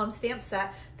Memories of Home stamp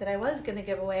set that I was gonna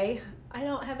give away. I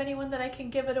don't have anyone that I can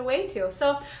give it away to.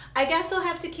 So I guess I'll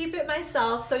have to keep it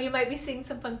myself. So you might be seeing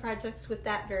some fun projects with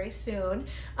that very soon.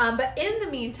 But in the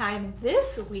meantime,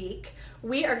 this week,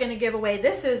 we are gonna give away,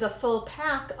 this is a full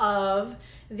pack of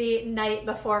the Night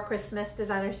Before Christmas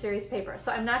Designer Series paper.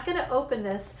 So I'm not gonna open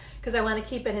this because I want to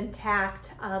keep it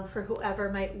intact for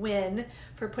whoever might win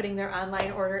for putting their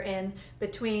online order in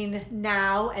between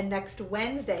now and next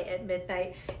Wednesday at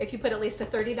midnight. If you put at least a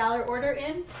 $30 order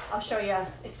in, I'll show you,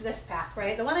 it's this pack,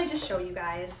 right? The one I just showed you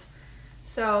guys.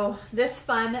 So this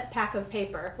fun pack of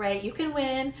paper, right? You can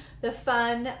win the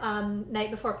fun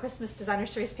Night Before Christmas Designer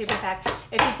Series paper pack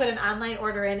if you put an online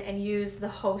order in and use the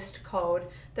host code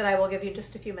that I will give you in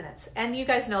just a few minutes. And you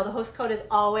guys know the host code is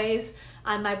always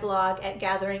on my blog at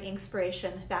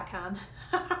gatheringinkspiration.com.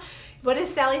 What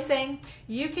is Sally saying?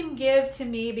 You can give to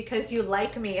me because you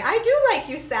like me. I do like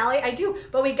you, Sally. I do.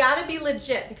 But we got to be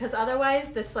legit, because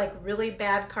otherwise this like really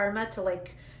bad karma to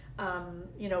like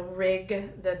you know,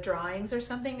 rig the drawings or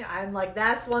something. I'm like,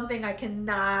 that's one thing I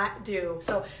cannot do.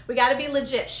 So we got to be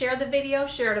legit. Share the video,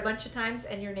 share it a bunch of times,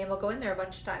 and your name will go in there a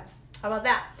bunch of times. How about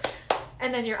that?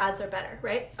 And then your odds are better,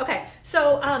 right? Okay,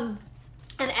 so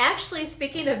and actually,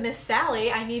 speaking of Miss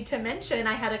Sally, I need to mention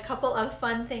I had a couple of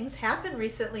fun things happen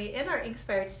recently in our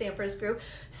Inkspired Stampers group.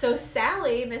 So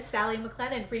Sally, Miss Sally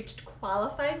McLennan, reached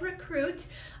qualified recruit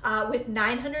with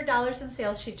 $900 in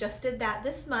sales. She just did that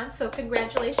this month, so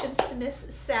congratulations to Miss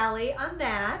Sally on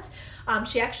that.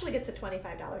 She actually gets a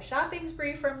 $25 shopping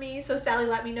spree from me, so Sally,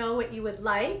 let me know what you would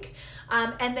like.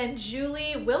 And then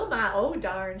Julie Wilmot, oh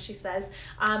darn, she says,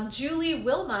 Julie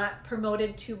Wilmot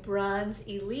promoted to Bronze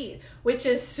Elite, which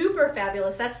is super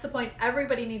fabulous. That's the point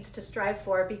everybody needs to strive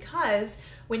for, because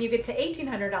when you get to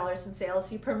 $1,800 in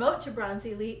sales, you promote to Bronze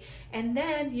Elite, and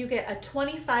then you get a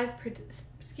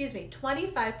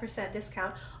 25%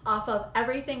 discount off of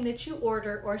everything that you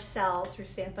order or sell through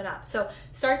Stampin' Up. So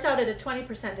starts out at a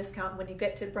 20% discount. When you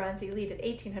get to Bronze Elite at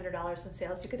 $1,800 in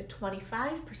sales, you get a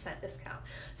 25% discount.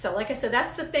 So like I said,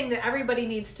 that's the thing that everybody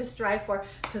needs to strive for,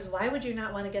 because why would you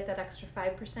not want to get that extra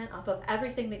 5% off of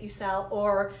everything that you sell,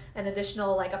 or an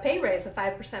additional, like a pay raise, a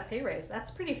 5% pay raise? That's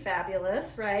pretty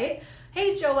fabulous, right?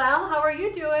 Hey Joelle, how are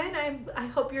you doing? I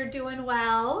hope you're doing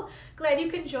well. Glad you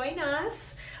can join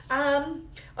us.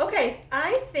 Okay,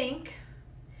 I think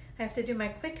I have to do my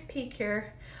quick peek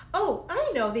here. Oh,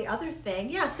 I know the other thing.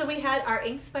 Yeah, so we had our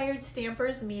Inkspired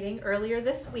Stampers meeting earlier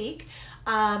this week.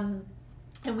 And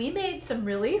we made some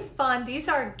really fun, these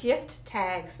are gift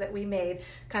tags that we made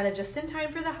kind of just in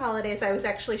time for the holidays. I was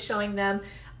actually showing them,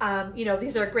 you know,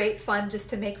 these are great fun just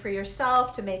to make for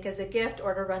yourself, to make as a gift,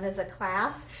 or to run as a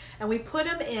class. And we put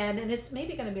them in, and it's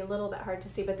maybe going to be a little bit hard to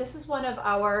see, but this is one of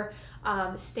our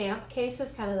stamp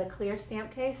cases, kind of the clear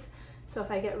stamp case. So if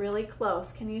I get really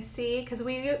close, can you see? Because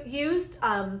we used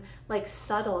like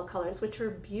subtle colors, which were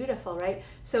beautiful, right?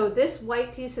 So this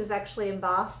white piece is actually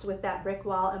embossed with that brick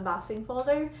wall embossing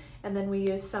folder. And then we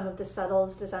used some of the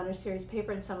Subtles Designer Series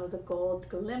paper and some of the gold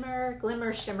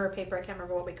glimmer shimmer paper. I can't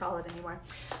remember what we call it anymore.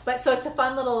 But so it's a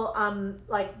fun little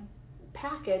like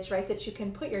package, right, that you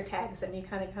can put your tags in. You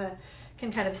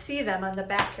can kind of see them on the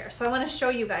back here. So I want to show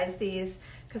you guys these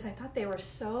because I thought they were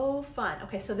so fun.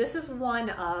 Okay, so this is one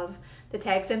of the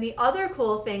tags. And the other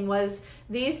cool thing was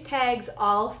these tags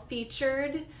all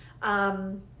featured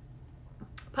punch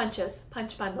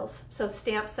bundles. So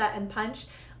stamp set and punch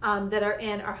that are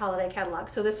in our holiday catalog.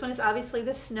 So this one is obviously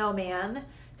the snowman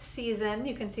season.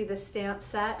 You can see the stamp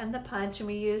set and the punch, and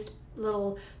we used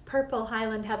little purple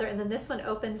Highland Heather, and then this one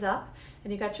opens up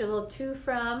and you got your little to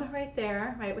from right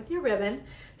there, right, with your ribbon.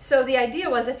 So the idea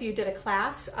was if you did a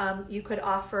class, you could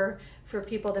offer for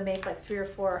people to make like 3 or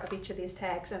 4 of each of these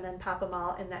tags and then pop them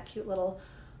all in that cute little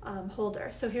holder.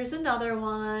 So here's another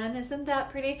one. Isn't that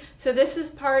pretty? So this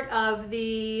is part of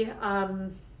the I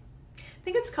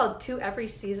think it's called To Every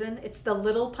Season. It's the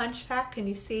little punch pack. Can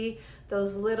you see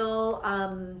those little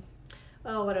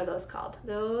oh, what are those called?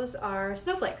 Those are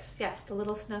snowflakes. Yes, the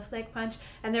little snowflake punch.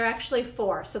 And they're actually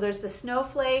 4. So there's the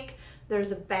snowflake,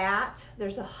 there's a bat,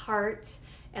 there's a heart,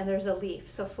 and there's a leaf.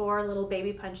 So 4 little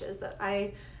baby punches that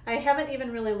I haven't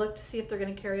even really looked to see if they're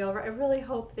going to carry over. I really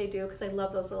hope they do because I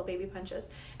love those little baby punches.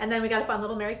 And then we got a fun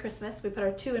little Merry Christmas. We put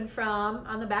our to and from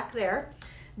on the back there.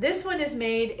 This one is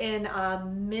made in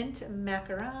mint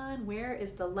macaron. Where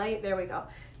is the light? There we go.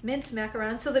 Mint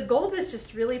macaron. So the gold was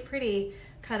just really pretty,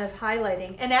 kind of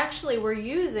highlighting. And actually we're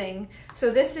using, so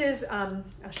this is, I'll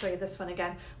show you this one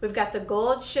again. We've got the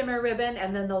gold shimmer ribbon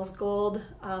and then those gold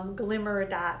glimmer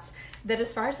dots that,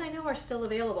 as far as I know, are still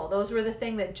available. Those were the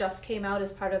thing that just came out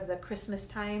as part of the Christmas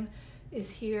time is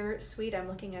here. Sweet, I'm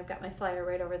looking, I've got my flyer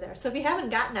right over there. So if you haven't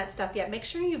gotten that stuff yet, make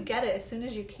sure you get it as soon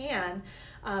as you can.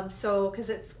 So,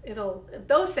 because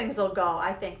those things will go,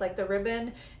 I think, like the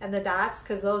ribbon and the dots,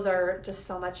 because those are just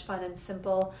so much fun and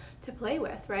simple to play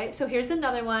with, right? So here's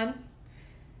another one.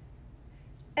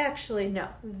 Actually, no,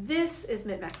 this is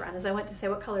Mint Macaron. As I went to say,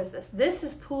 what color is this? This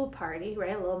is Pool Party,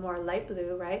 right? A little more light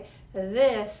blue, right?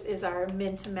 This is our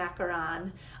Mint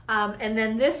Macaron. And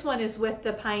then this one is with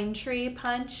the Pine Tree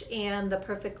Punch and the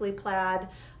Perfectly Plaid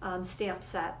stamp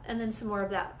set. And then some more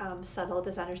of that subtle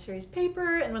Designer Series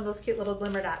paper and one of those cute little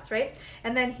glimmer dots, right?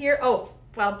 And then here, oh,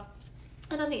 well,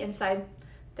 and on the inside,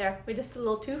 there, we just did a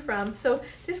little to from. So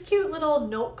just cute little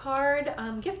note card,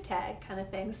 gift tag kind of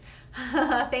things.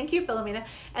 Thank you, Philomena.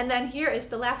 And then here is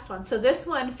the last one. So this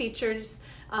one features,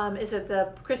 is it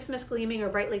the Christmas Gleaming or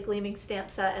Brightly Gleaming stamp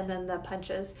set, and then the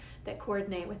punches that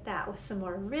coordinate with that, with some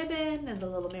more ribbon and the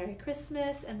little Merry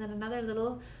Christmas, and then another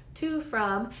little to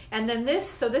from. And then this,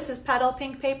 so this is Petal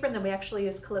Pink paper, and then we actually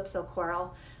use Calypso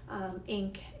Coral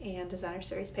ink and Designer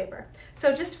Series paper.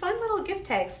 So just fun little gift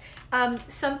tags.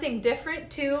 Something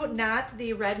different too, not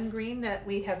the red and green that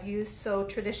we have used so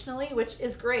traditionally, which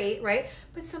is great, right?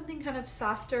 But something kind of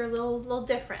softer, little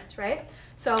different, right?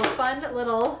 So fun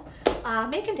little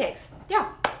make and takes.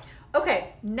 Yeah.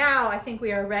 Okay, now I think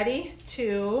we are ready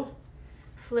to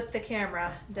flip the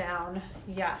camera down.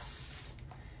 Yes.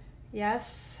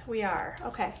 Yes, we are.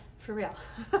 Okay, for real.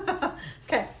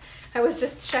 Okay. I was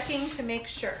just checking to make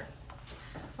sure.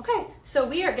 Okay, so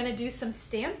we are gonna do some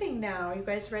stamping now. Are you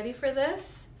guys ready for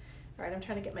this? All right, I'm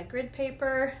trying to get my grid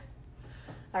paper.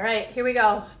 All right, here we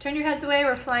go. Turn your heads away,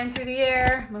 we're flying through the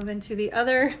air. Moving to the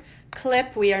other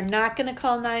clip. We are not gonna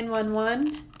call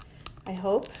 911, I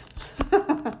hope.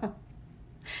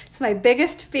 It's my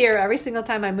biggest fear every single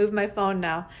time I move my phone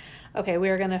now. Okay, we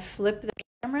are gonna flip the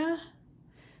camera.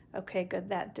 Okay, good,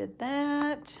 that did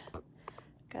that.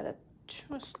 Gotta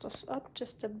twist this up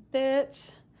just a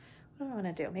bit. What do I want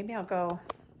to do? Maybe I'll go,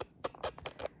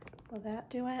 will that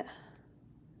do it?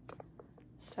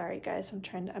 Sorry guys, I'm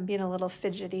being a little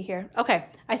fidgety here. Okay,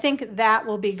 I think that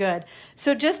will be good.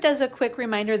 So just as a quick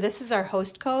reminder, this is our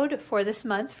host code for this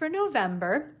month for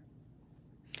November.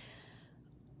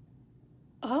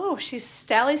 Oh,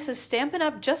 Sally says, Stampin'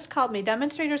 Up! Just called me.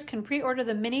 Demonstrators can pre-order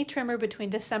the mini trimmer between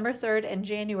December 3rd and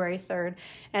January 3rd.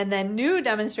 And then new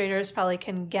demonstrators probably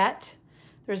can get,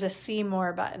 there's a see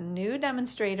more button. New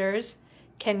demonstrators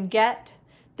can get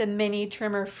the mini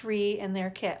trimmer free in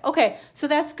their kit. Okay, so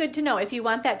that's good to know. If you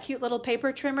want that cute little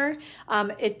paper trimmer,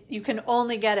 you can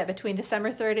only get it between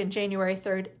December 3rd and January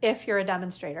 3rd if you're a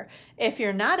demonstrator. If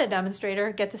you're not a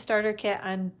demonstrator, get the starter kit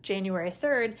on January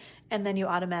 3rd, and then you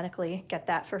automatically get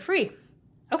that for free.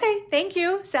 Okay, thank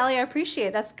you, Sally. I appreciate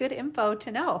it. That's good info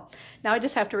to know. Now I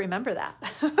just have to remember that.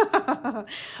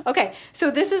 Okay,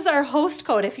 so this is our host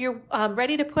code. If you're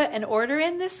ready to put an order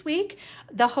in this week,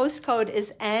 the host code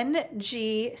is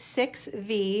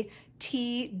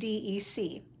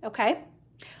NG6VTDEC, okay?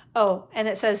 Oh, and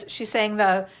it says, she's saying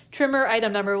the trimmer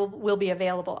item number will be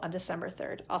available on December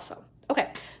 3rd also.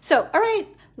 Okay, so, all right,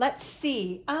 let's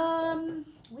see.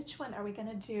 Which one are we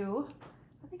gonna do?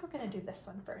 I think we're going to do this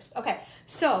one first. Okay,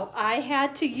 so I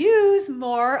had to use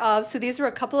more of, so these are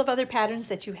a couple of other patterns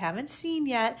that you haven't seen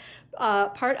yet,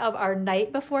 part of our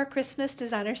Night Before Christmas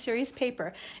Designer Series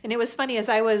paper. And it was funny as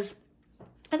I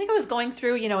think I was going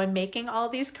through, you know, and making all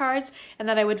these cards, and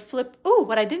then I would flip, oh,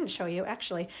 what I didn't show you,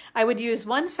 actually. I would use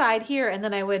one side here, and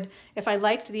then I would, if I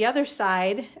liked the other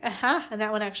side, and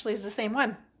that one actually is the same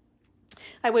one.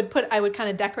 I would kind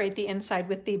of decorate the inside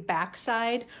with the back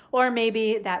side, or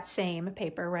maybe that same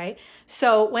paper, right?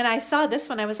 So when I saw this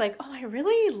one, I was like, oh, I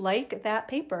really like that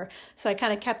paper. So I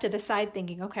kind of kept it aside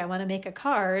thinking, okay, I want to make a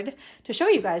card to show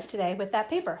you guys today with that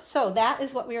paper. So that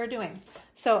is what we are doing.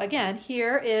 So again,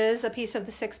 here is a piece of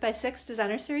the 6x6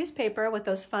 Designer Series paper with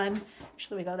those fun,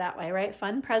 actually we go that way, right?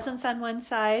 Fun presents on one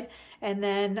side, and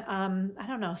then, I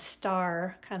don't know,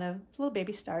 star, kind of little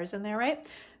baby stars in there, right?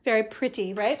 Very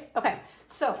pretty, right? Okay,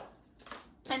 so,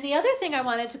 and the other thing I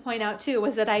wanted to point out too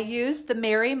was that I used the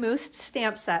Merry Moose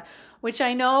stamp set, which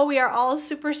I know we are all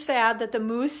super sad that the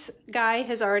Moose guy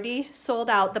has already sold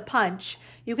out, the punch.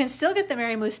 You can still get the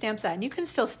Merry Moose stamp set, and you can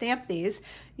still stamp these.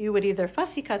 You would either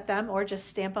fussy cut them or just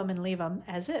stamp them and leave them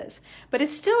as is. But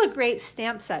it's still a great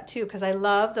stamp set too, because I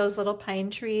love those little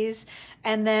pine trees.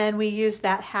 And then we use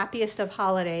that Happiest of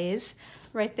Holidays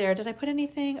right there. Did I put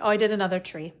anything? Oh, I did another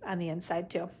tree on the inside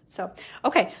too. So,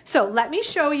 okay, so let me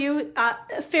show you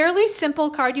a fairly simple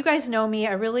card. You guys know me.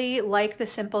 I really like the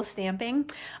simple stamping.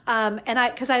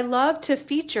 Because I love to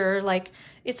feature like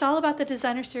It's all about the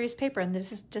designer series paper, and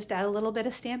this is just add a little bit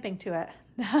of stamping to it.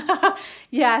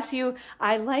 Yes,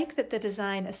 I like that the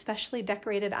design, especially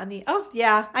decorated on the, oh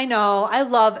yeah, I know. I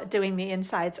love doing the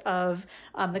insides of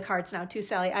the cards now too,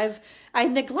 Sally. I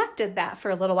neglected that for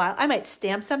a little while. I might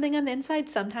stamp something on the inside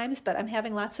sometimes, but I'm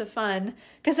having lots of fun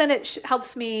because then it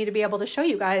helps me to be able to show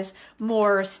you guys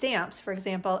more stamps, for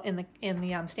example, in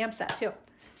the stamp set too.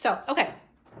 So, okay.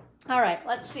 All right,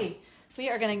 let's see. We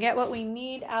are going to get what we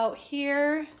need out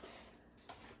here.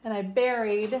 And I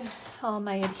buried all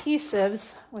my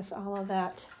adhesives with all of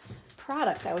that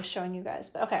product I was showing you guys.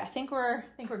 But okay, I think we're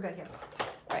good here.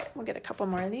 All right, we'll get a couple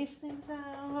more of these things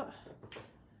out.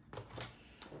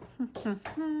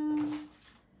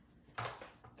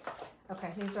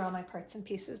 Okay, these are all my parts and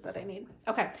pieces that I need.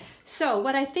 Okay, so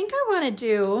what I think I want to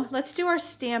do, let's do our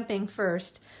stamping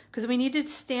first, because we need to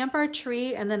stamp our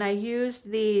tree, and then I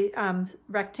used the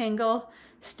rectangle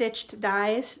stitched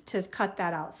dies to cut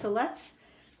that out. So let's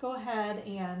go ahead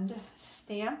and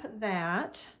stamp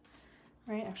that.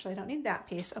 Right, actually I don't need that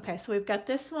piece. Okay, so we've got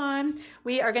this one.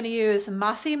 We are going to use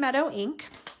Mossy Meadow ink.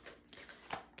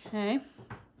 Okay,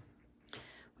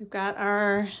 we've got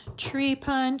our tree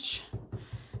punch.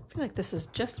 I feel like this is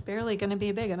just barely going to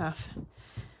be big enough.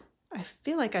 I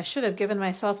feel like I should have given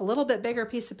myself a little bit bigger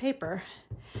piece of paper,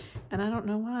 and I don't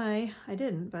know why I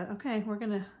didn't, but okay,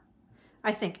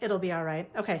 I think it'll be all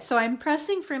right. Okay, so I'm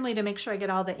pressing firmly to make sure I get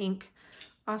all the ink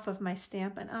off of my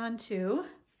stamp and onto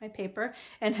my paper,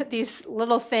 and these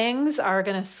little things are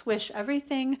going to swish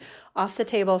everything off the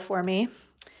table for me.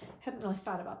 Hadn't really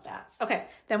thought about that. Okay,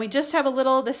 then we just have a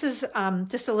little, this is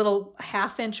just a little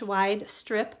 1/2 inch wide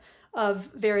strip of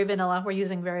Very Vanilla. We're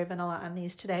using Very Vanilla on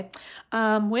these today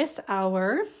with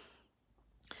our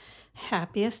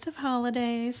Happiest of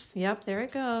Holidays. Yep, there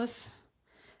it goes.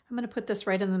 I'm going to put this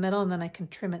right in the middle, and then I can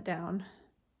trim it down.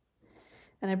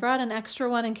 And I brought an extra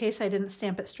one in case I didn't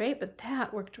stamp it straight, but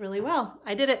that worked really well.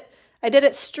 I did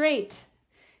it straight.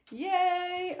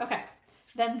 Yay! Okay.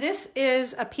 Then this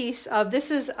is a piece of, this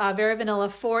is Very Vanilla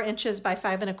 4 inches by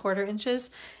 5 1/4 inches.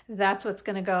 That's what's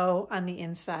going to go on the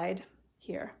inside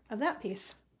here of that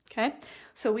piece. Okay,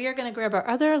 so we are going to grab our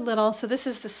other little, so this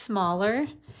is the smaller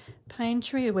pine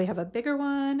tree. We have a bigger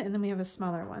one, and then we have a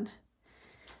smaller one.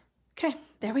 Okay,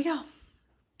 there we go.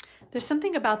 There's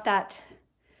something about that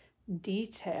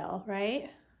detail,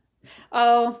 right?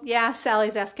 Oh yeah,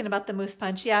 Sally's asking about the moose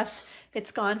punch. Yes,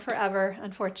 it's gone forever,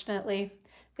 unfortunately.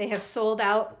 They have sold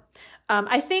out.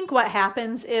 I think what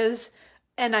happens is,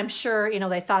 and I'm sure,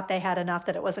 they thought they had enough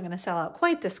that it wasn't going to sell out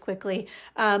quite this quickly,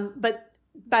 but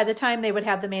by the time they would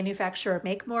have the manufacturer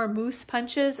make more moose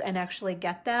punches and actually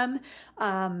get them,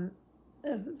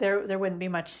 there wouldn't be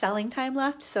much selling time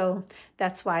left. So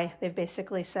that's why they've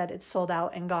basically said it's sold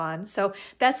out and gone. So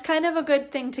that's kind of a good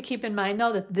thing to keep in mind,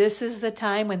 though, that this is the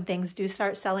time when things do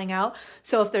start selling out.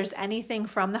 So if there's anything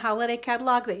from the holiday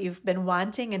catalog that you've been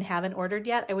wanting and haven't ordered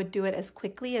yet, I would do it as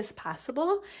quickly as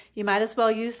possible. You might as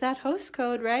well use that host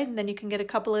code, right? And then you can get a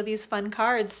couple of these fun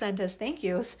cards sent as thank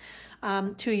yous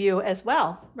to you as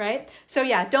well, right? So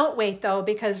yeah, don't wait though,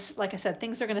 because like I said,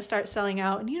 things are going to start selling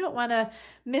out, and you don't want to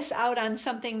miss out on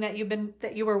something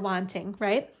that you were wanting,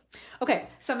 right? Okay,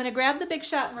 so I'm going to grab the Big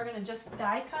Shot, and we're going to just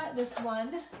die cut this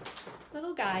one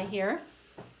little guy here.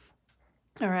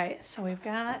 All right, so we've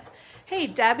got, hey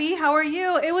Debbie, how are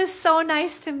you? It was so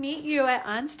nice to meet you at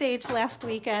Onstage last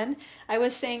weekend. I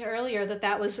was saying earlier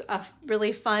that was a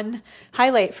really fun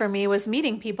highlight for me, was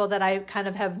meeting people that I kind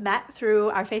of have met through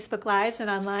our Facebook Lives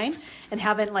and online, and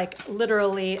haven't like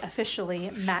literally officially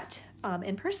met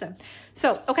in person.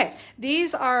 So, okay,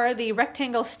 these are the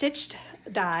rectangle stitched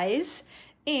dies.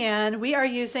 And we are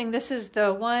using, this is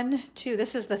the 1, 2,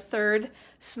 this is the 3rd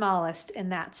smallest in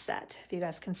that set, if you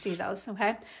guys can see those,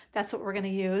 okay? That's what we're going to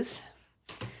use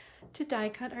to die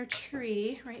cut our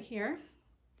tree right here.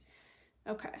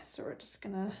 Okay, so we're just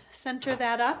going to center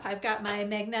that up. I've got my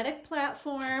magnetic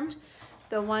platform,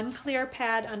 the one clear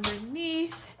pad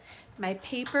underneath, my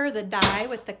paper, the die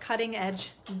with the cutting edge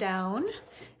down,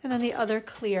 and then the other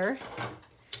clear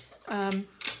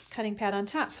cutting pad on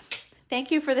top. Thank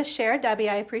you for the share, Debbie.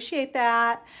 I appreciate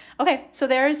that. Okay, so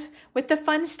there's with the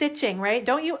fun stitching, right?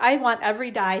 Don't you? I want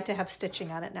every die to have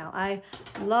stitching on it now. I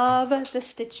love the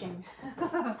stitching.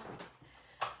 Okay,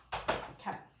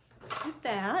 so skip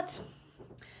that.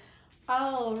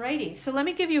 Alrighty, so let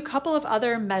me give you a couple of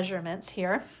other measurements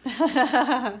here.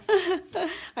 I'm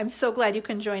so glad you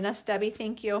can join us, Debbie.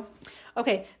 Thank you.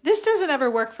 Okay, this doesn't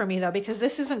ever work for me though, because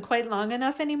this isn't quite long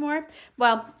enough anymore.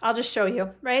 Well, I'll just show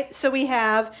you, right? So we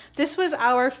have, this was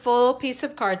our full piece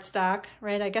of cardstock,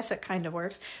 right? I guess it kind of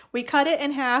works. We cut it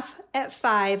in half at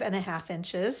 5.5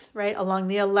 inches, right? Along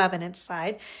the 11-inch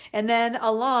side. And then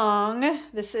along,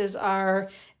 this is our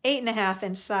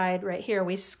 8.5-inch side right here.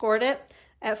 We scored it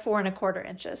at 4.25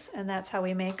 inches. And that's how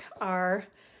we make our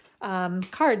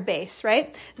card base,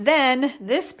 right? Then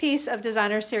this piece of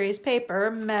designer series paper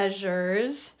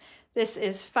measures, this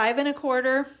is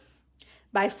 5.25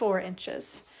 by 4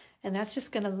 inches. And that's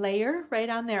just going to layer right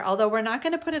on there. Although we're not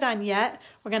going to put it on yet.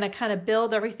 We're going to kind of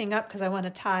build everything up because I want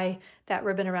to tie that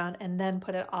ribbon around and then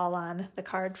put it all on the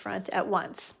card front at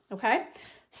once. Okay,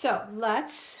 so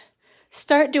let's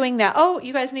start doing that. Oh,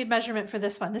 you guys need measurement for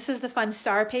this one. This is the fun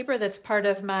star paper that's part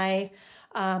of my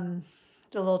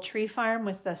the little tree farm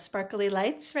with the sparkly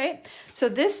lights, right? So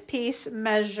this piece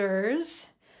measures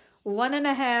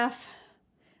 1.5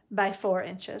 by 4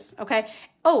 inches, okay?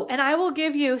 Oh, and I will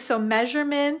give you some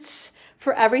measurements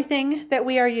for everything that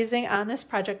we are using on this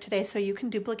project today, so you can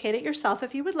duplicate it yourself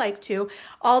if you would like to.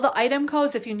 All the item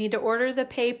codes, if you need to order the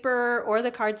paper or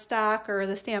the cardstock or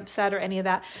the stamp set or any of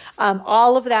that,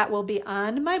 all of that will be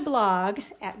on my blog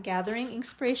at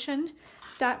gatheringinspiration.com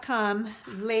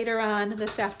later on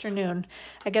this afternoon.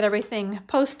 I get everything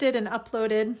posted and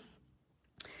uploaded,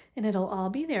 and it'll all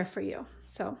be there for you.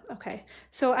 So, okay.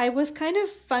 So I was kind of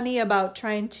funny about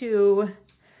trying to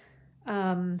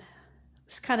kind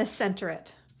of center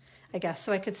it, I guess,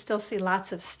 so I could still see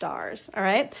lots of stars. All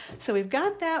right. So we've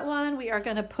got that one. We are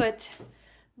going to put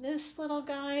this little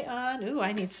guy on. Ooh,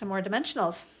 I need some more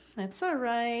dimensionals. That's all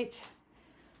right.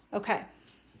 Okay.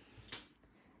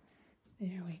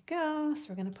 There we go. So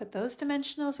we're going to put those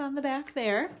dimensionals on the back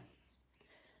there.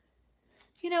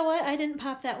 You know what? I didn't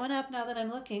pop that one up now that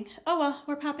I'm looking. Oh, well,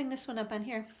 we're popping this one up on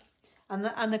here.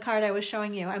 On the card I was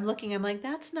showing you. I'm looking, I'm like,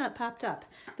 that's not popped up.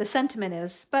 The sentiment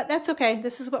is, but that's okay.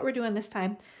 This is what we're doing this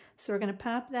time. So we're going to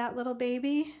pop that little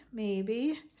baby,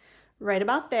 maybe right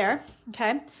about there.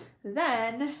 Okay.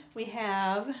 Then we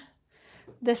have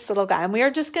this little guy, and we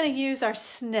are just going to use our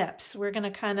snips. We're going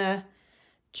to kind of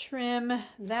trim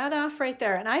that off right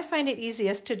there. And I find it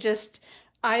easiest to just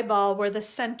eyeball where the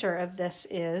center of this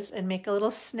is and make a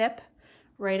little snip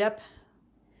right up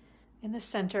in the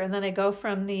center. And then I go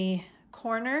from the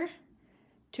corner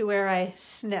to where I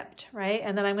snipped, right?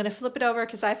 And then I'm going to flip it over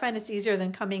because I find it's easier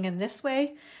than coming in this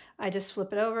way. I just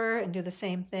flip it over and do the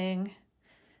same thing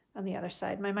on the other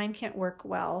side. My mind can't work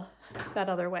well that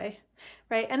other way,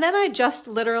 right? And then I just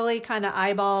literally kind of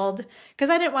eyeballed because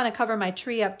I didn't want to cover my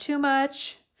tree up too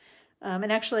much.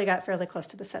 And actually I got fairly close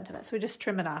to the sentiment. So we just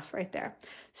trim it off right there.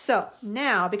 So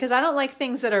now, because I don't like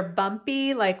things that are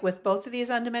bumpy, like with both of these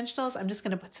on dimensionals, I'm just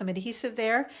going to put some adhesive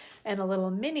there and a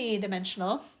little mini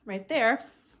dimensional right there.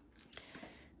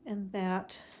 And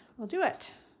that will do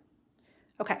it.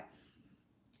 Okay.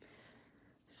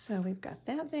 So we've got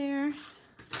that there,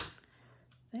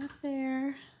 that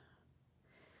there.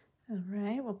 All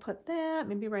right, we'll put that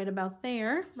maybe right about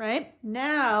there, right?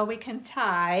 Now we can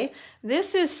tie.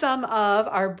 This is some of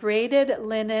our braided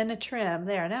linen trim.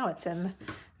 There, now it's in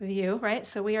view, right?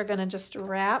 So we are gonna just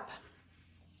wrap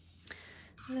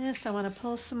this. I wanna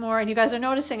pull some more. And you guys are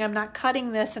noticing I'm not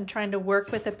cutting this and trying to work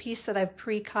with a piece that I've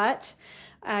pre-cut.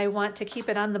 I want to keep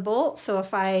it on the bolt. So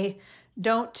if I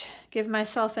don't give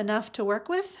myself enough to work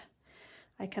with,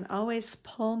 I can always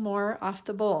pull more off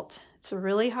the bolt. It's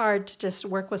really hard to just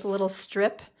work with a little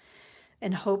strip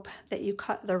and hope that you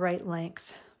cut the right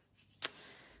length.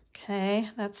 Okay,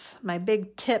 that's my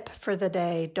big tip for the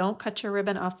day. Don't cut your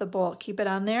ribbon off the bolt. Keep it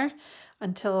on there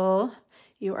until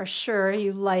you are sure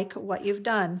you like what you've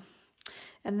done.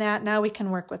 And that, now we can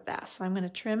work with that. So I'm going to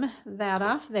trim that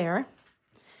off there.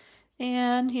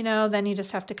 And, you know, then you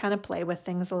just have to kind of play with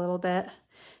things a little bit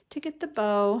to get the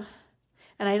bow.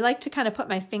 And I like to kind of put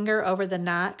my finger over the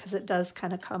knot because it does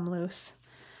kind of come loose.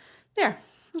 There,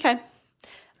 okay.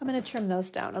 I'm going to trim those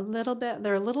down a little bit.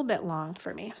 They're a little bit long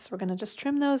for me. So we're going to just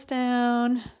trim those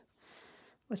down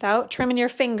without trimming your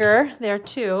finger there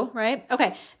too, right?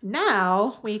 Okay,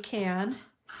 now we can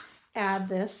add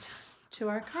this to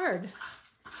our card.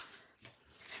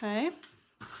 Okay,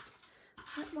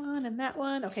 that one and that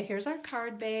one. Okay, here's our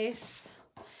card base.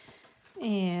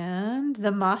 And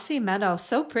the Mossy Meadow,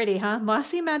 so pretty, huh?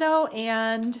 Mossy Meadow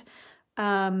and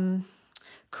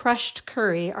Crushed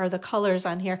Curry are the colors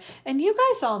on here. And you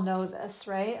guys all know this,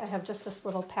 right? I have just this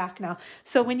little pack now.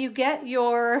 So when you get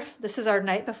your, this is our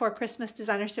Night Before Christmas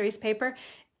Designer Series paper,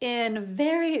 in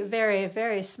very, very,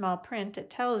 very small print,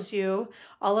 it tells you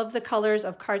all of the colors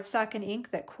of cardstock and ink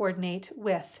that coordinate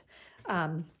with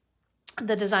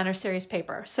the designer series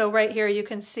paper. So right here you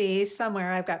can see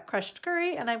somewhere I've got crushed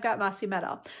curry and I've got mossy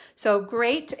meadow. So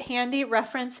great handy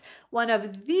reference. One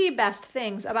of the best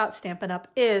things about Stampin' Up!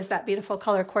 Is that beautiful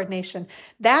color coordination.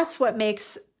 That's what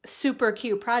makes super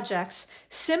cute projects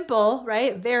simple,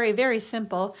 right? Very, very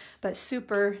simple, but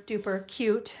super duper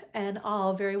cute and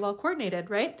all very well coordinated,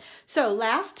 right? So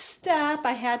last step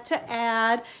I had to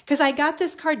add, because I got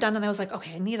this card done and I was like,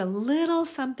 okay, I need a little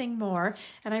something more.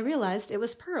 And I realized it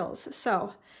was pearls.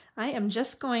 So I am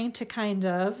just going to kind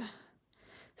of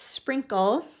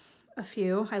sprinkle a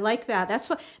few. I like that. I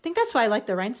think that's why I like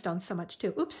the rhinestones so much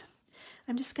too. Oops.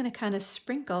 I'm just going to kind of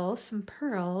sprinkle some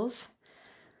pearls.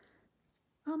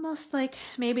 Almost like,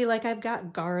 maybe like I've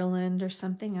got garland or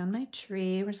something on my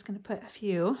tree. We're just going to put a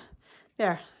few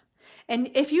there. And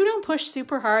if you don't push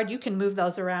super hard, you can move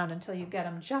those around until you get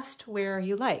them just where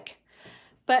you like.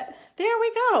 But there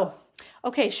we go.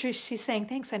 Okay, she's saying,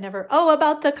 thanks,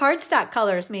 about the cardstock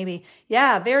colors maybe.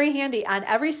 Yeah, very handy on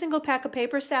every single pack of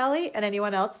paper, Sally, and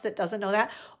anyone else that doesn't know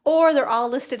that. Or they're all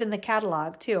listed in the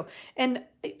catalog too. And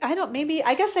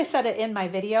I guess I said it in my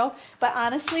video, but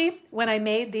honestly, when I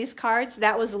made these cards,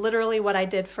 that was literally what I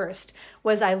did first,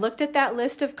 was I looked at that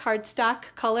list of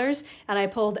cardstock colors and I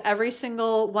pulled every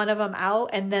single one of them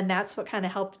out. And then that's what kind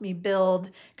of helped me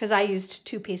build, because I used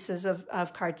 2 pieces of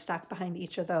cardstock behind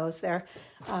each of those there.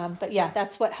 But yeah,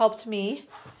 that's what helped me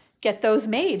get those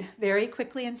made very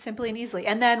quickly and simply and easily.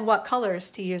 And then what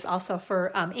colors to use also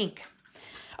for ink.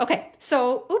 Okay,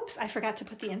 so, oops, I forgot to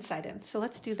put the inside in. So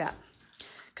let's do that.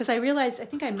 Because I realized, I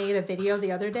think I made a video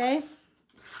the other day,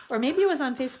 or maybe it was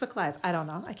on Facebook Live. I don't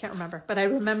know. I can't remember. But I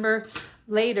remember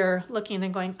later looking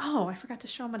and going, oh, I forgot to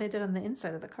show them what I did on the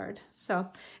inside of the card. So,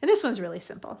 and this one's really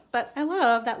simple, but I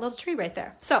love that little tree right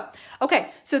there. So,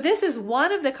 okay, so this is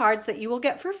one of the cards that you will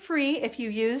get for free if you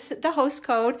use the host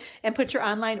code and put your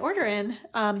online order in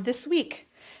this week,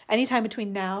 anytime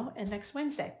between now and next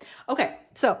Wednesday. Okay,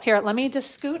 so here, let me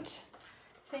just scoot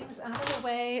things out of the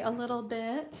way a little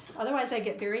bit. Otherwise, I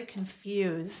get very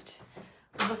confused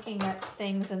looking at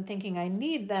things and thinking I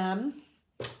need them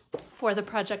for the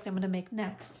project I'm going to make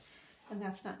next. And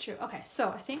that's not true. Okay, so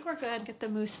I think we're good. Get the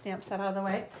moose stamp set out of the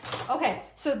way. Okay,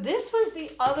 so this was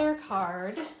the other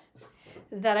card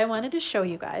that I wanted to show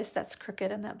you guys. That's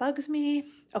crooked and that bugs me.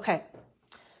 Okay,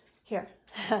 here.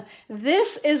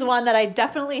 This is one that I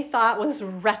definitely thought was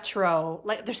retro.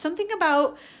 Like, there's something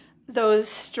about those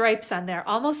stripes on there,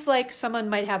 almost like someone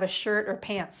might have a shirt or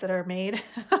pants that are made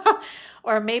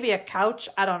or maybe a couch.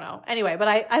 I don't know. Anyway, but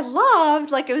I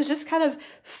loved, like, it was just kind of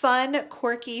fun,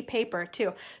 quirky paper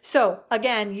too. So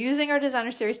again, using our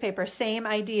designer series paper, same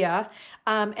idea.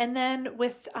 And then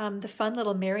with the fun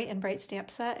little Merry and Bright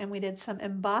stamp set, and we did some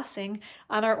embossing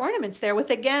on our ornaments there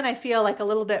with, again, I feel like a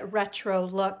little bit retro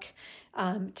look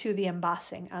to the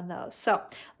embossing on those. So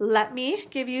let me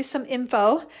give you some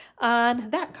info on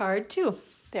that card too.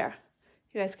 There,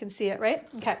 you guys can see it, right?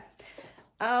 Okay.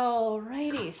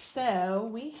 Alrighty, so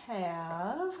we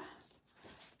have,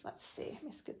 let's see, let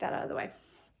me scoot that out of the way.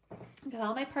 I've got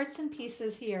all my parts and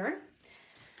pieces here.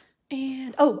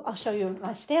 And, oh, I'll show you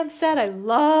my stamp set. I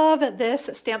love this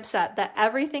stamp set, the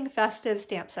Everything Festive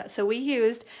stamp set. So we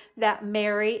used that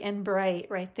Merry and Bright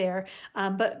right there.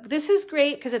 But this is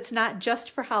great because it's not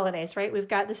just for holidays, right? We've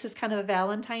got, this is kind of a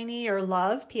Valentine-y or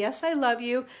love. P.S. I love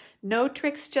you. No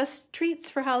tricks, just treats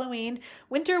for Halloween.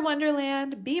 Winter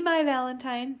Wonderland, be my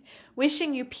Valentine.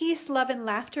 Wishing you peace, love, and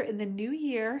laughter in the new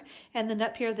year. And then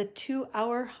up here, the to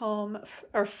our home,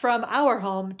 or from our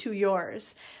home to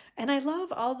yours. And I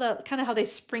love all the kind of how they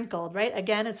sprinkled, right?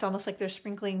 Again, it's almost like they're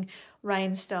sprinkling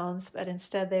rhinestones, but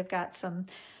instead they've got some,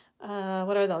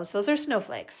 what are those? Those are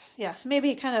snowflakes. Yes,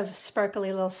 maybe kind of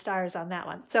sparkly little stars on that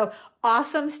one. So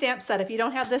awesome stamp set. If you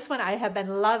don't have this one, I have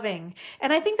been loving.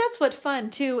 And I think that's what fun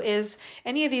too is,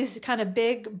 any of these kind of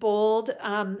big, bold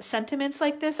sentiments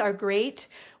like this are great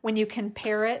when you can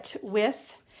pair it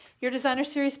with your designer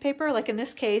series paper, like in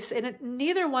this case, and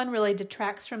neither one really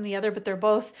detracts from the other, but they're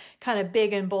both kind of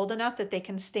big and bold enough that they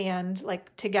can stand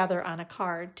like together on a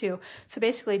card too. So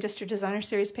basically just your designer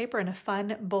series paper and a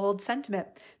fun, bold sentiment.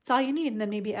 It's all you need, and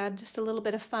then maybe add just a little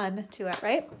bit of fun to it,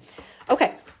 right?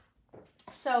 Okay,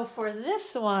 so for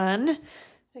this one,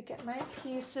 I get my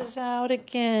pieces out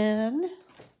again.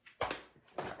 All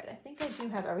right, I think I do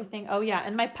have everything. Oh yeah,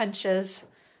 and my punches.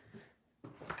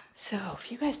 So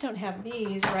if you guys don't have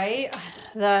these, right,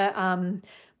 the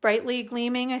Brightly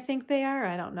Gleaming, I think they are,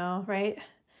 I don't know, right?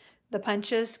 The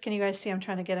punches, can you guys see? I'm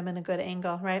trying to get them in a good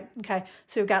angle, right? Okay,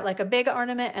 so we've got like a big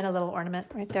ornament and a little ornament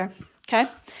right there, okay?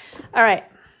 All right,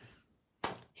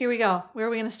 here we go. Where are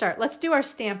we gonna start? Let's do our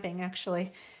stamping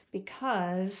actually,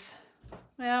 because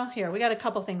well, here, we got a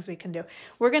couple things we can do.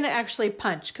 We're going to actually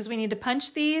punch because we need to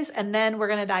punch these and then we're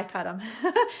going to die cut them.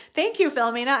 Thank you,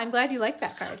 Philomena. I'm glad you like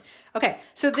that card. Okay,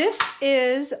 so this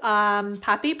is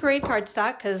Poppy Parade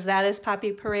cardstock because that is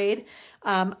Poppy Parade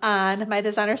on my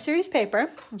designer series paper.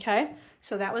 Okay,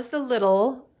 so that was the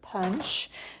little punch.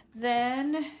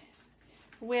 Then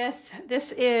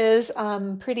this is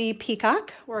Pretty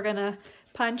Peacock. We're going to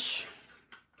punch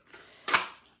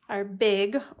our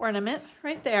big ornament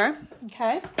right there,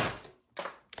 okay?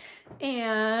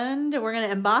 And we're gonna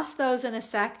emboss those in a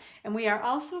sec, and we are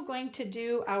also going to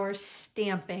do our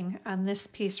stamping on this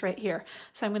piece right here.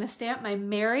 So I'm gonna stamp my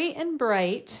Merry and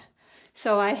Bright.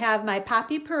 So I have my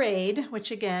Poppy Parade,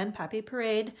 which again, Poppy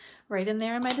Parade, right in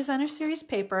there in my designer series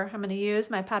paper. I'm gonna use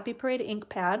my Poppy Parade ink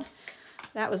pad.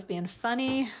 That was being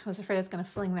funny. I was afraid I was gonna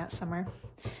fling that somewhere.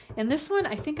 And this one,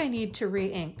 I think I need to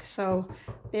re-ink, so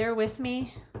bear with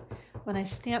me. When I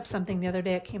stamped something the other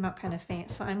day, it came out kind of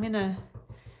faint. So I'm gonna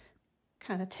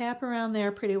kind of tap around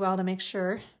there pretty well to make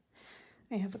sure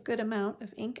I have a good amount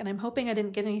of ink. And I'm hoping I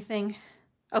didn't get anything.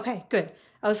 Okay, good.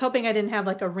 I was hoping I didn't have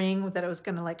like a ring that it was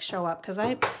gonna like show up because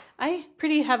I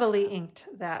pretty heavily inked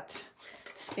that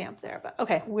stamp there. But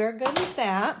okay, we're good with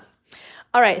that.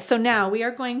 All right, so now we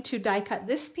are going to die cut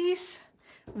this piece.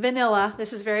 Vanilla,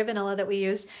 this is very vanilla that we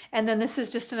used. And then this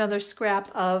is just another scrap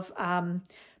of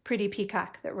Pretty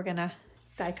Peacock that we're gonna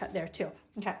die cut there too.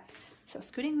 Okay, so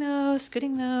scooting those,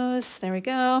 there we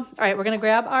go. All right, we're gonna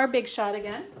grab our Big Shot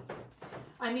again.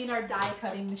 I mean our die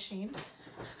cutting machine.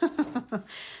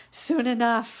 Soon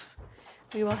enough,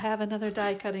 we will have another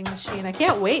die cutting machine. I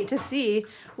can't wait to see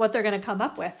what they're gonna come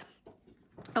up with.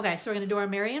 Okay, so we're gonna do our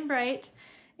Merry and Bright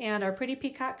and our Pretty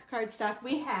Peacock cardstock.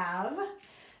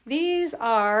 These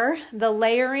are the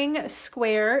layering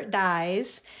square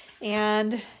dies.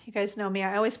 And you guys know me,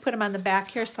 I always put them on the back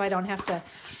here so I don't have to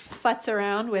futz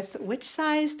around with which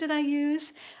size did I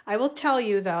use. I will tell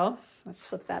you though, let's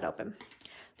flip that open.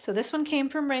 So this one came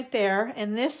from right there,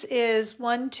 and this is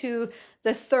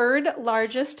the third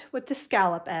largest with the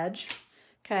scallop edge.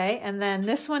 Okay, and then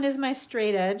this one is my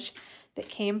straight edge that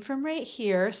came from right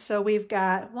here. So we've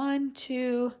got 1,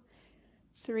 2,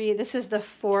 3. This is the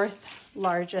fourth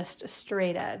largest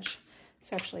straight edge.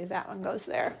 So actually that one goes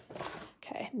there.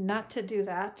 Okay, not to do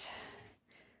that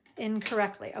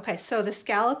incorrectly. Okay, so the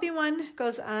scallopy one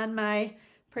goes on my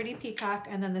Pretty Peacock,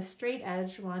 and then the straight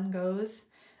edge one goes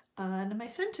on my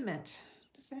Sentiment.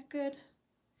 Is that good?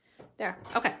 There,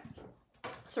 okay.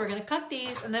 So we're gonna cut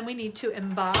these, and then we need to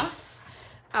emboss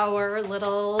our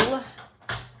little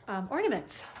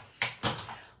ornaments.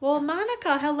 Well,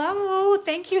 Monica, hello.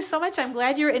 Thank you so much. I'm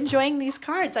glad you're enjoying these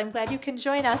cards. I'm glad you can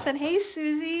join us. And hey,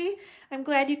 Susie, I'm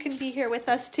glad you can be here with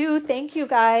us too. Thank you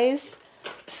guys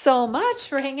so much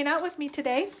for hanging out with me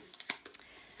today.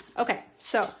 Okay,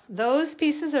 so those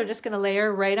pieces are just gonna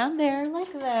layer right on there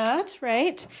like that,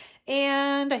 right?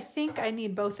 And I think I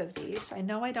need both of these. I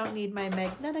know I don't need my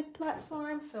magnetic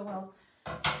platform, so I'll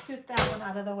scoot that one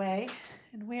out of the way.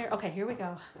 And okay, here we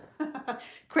go.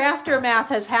 Crafter math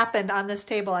has happened on this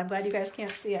table. I'm glad you guys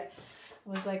can't see it. I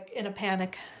was like in a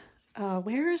panic.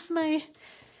 Where's my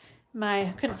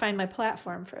I couldn't find my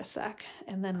platform for a sec,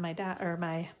 and then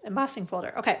my embossing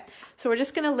folder. Okay, so we're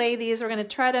just gonna lay these. We're gonna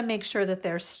try to make sure that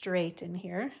they're straight in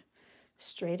here.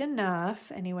 Straight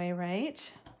enough anyway,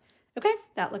 right? Okay,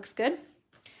 that looks good.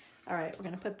 All right, we're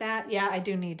gonna put that. Yeah, I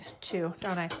do need two,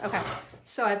 don't I? Okay,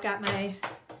 so I've got my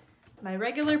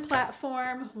regular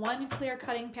platform, one clear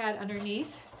cutting pad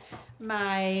underneath,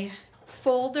 my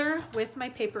folder with my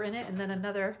paper in it, and then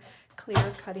another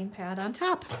clear cutting pad on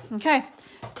top. Okay,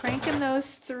 cranking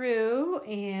those through,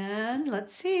 and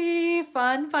let's see,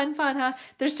 fun, huh?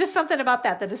 There's just something about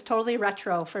that is totally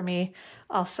retro for me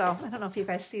also. I don't know if you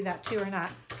guys see that too or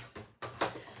not.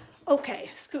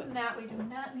 Okay, scooting that. We do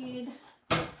not need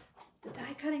the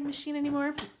die cutting machine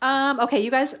anymore. Okay, you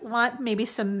guys want maybe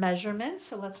some measurements,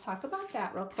 so let's talk about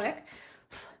that real quick.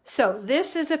 So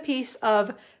this is a piece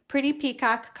of Pretty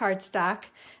Peacock cardstock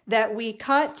that we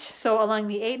cut. So along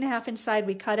the 8.5 inch side,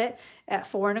 we cut it at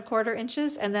 4 1/4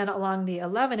 inches, and then along the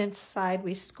 11 inch side,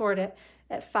 we scored it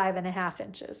at 5.5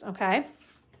 inches. Okay,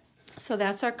 so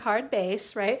that's our card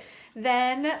base, right?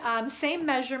 Then same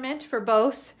measurement for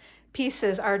both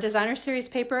pieces, our designer series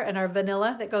paper and our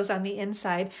vanilla that goes on the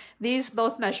inside. These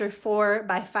both measure 4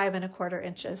 by 5 1/4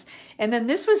 inches. And then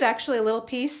this was actually a little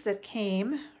piece that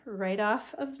came right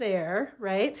off of there,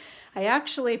 right? I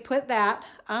actually put that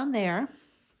on there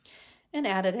and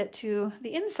added it to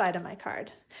the inside of my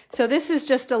card. So this is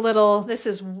just a little, this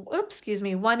is, oops, excuse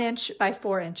me, 1 inch by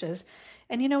 4 inches.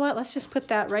 And you know what? Let's just put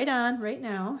that right on right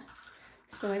now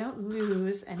so I don't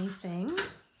lose anything.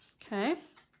 Okay.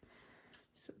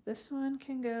 So this one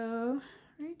can go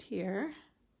right here.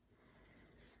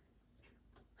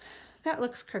 That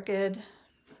looks crooked.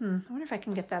 I wonder if I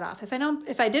can get that off.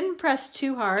 If I didn't press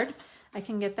too hard, I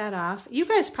can get that off. You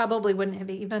guys probably wouldn't have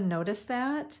even noticed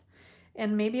that.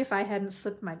 And maybe if I hadn't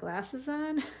slipped my glasses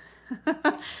on,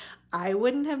 I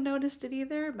wouldn't have noticed it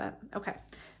either, but okay.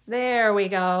 There we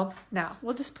go. Now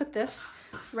we'll just put this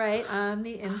right on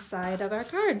the inside of our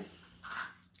card.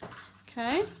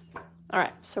 Okay. All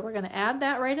right, so we're gonna add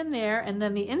that right in there, and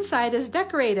then the inside is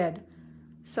decorated.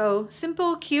 So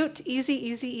simple, cute, easy,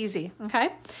 easy, easy, okay?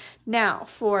 Now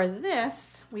for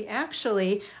this, we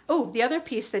actually, the other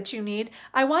piece that you need,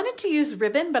 I wanted to use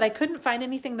ribbon, but I couldn't find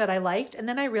anything that I liked. And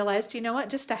then I realized, you know what,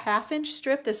 just a 1/2 inch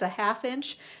strip, this is a 1/2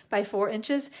 inch by 4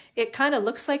 inches. It kind of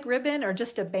looks like ribbon or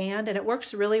just a band, and it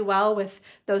works really well with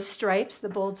those stripes, the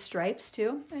bold stripes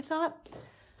too, I thought.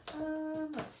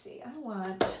 Let's see,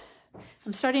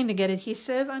 I'm starting to get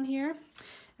adhesive on here.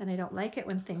 And I don't like it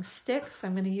when things stick, so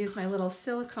I'm going to use my little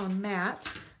silicone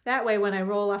mat. That way when I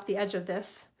roll off the edge of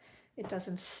this, it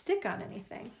doesn't stick on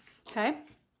anything, okay?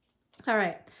 All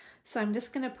right, so I'm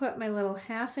just going to put my little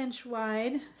 1/2 inch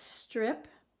wide strip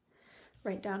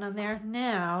right down on there.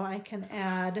 Now I can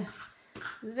add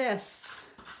this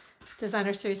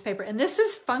designer series paper. And this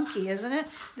is funky, isn't it?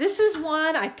 This is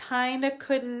one I kind of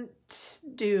couldn't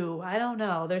do. I don't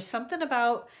know. There's something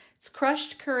about, it's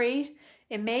crushed curry.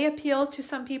 It may appeal to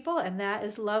some people, and that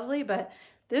is lovely, but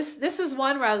this is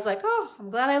one where I was like, oh, I'm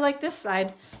glad I like this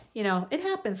side. You know, it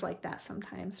happens like that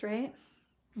sometimes, right?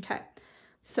 Okay,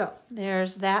 so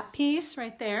there's that piece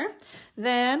right there.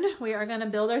 Then we are gonna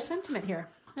build our sentiment here.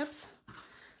 Oops.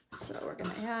 So we're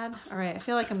gonna add, all right, I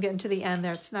feel like I'm getting to the end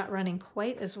there. It's not running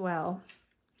quite as well.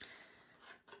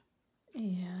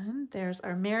 And there's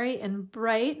our merry and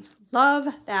bright.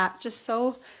 Love that, just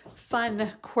so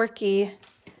fun, quirky,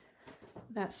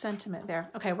 that sentiment there.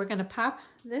 Okay, we're gonna pop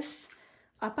this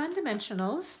up on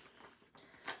dimensionals.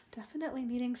 Definitely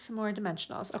needing some more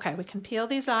dimensionals. Okay, we can peel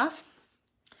these off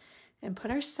and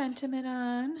put our sentiment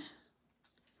on.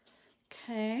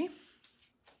 Okay,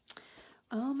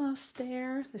 almost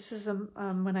there. This is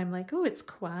when I'm like, oh, it's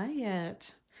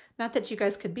quiet. Not that you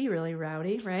guys could be really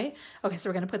rowdy, right? Okay, so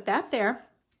we're gonna put that there.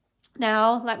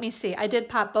 Now, let me see. I did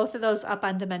pop both of those up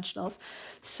on dimensionals.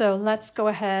 So let's go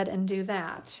ahead and do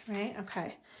that, right?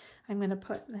 Okay, I'm gonna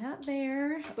put that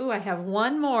there. Ooh, I have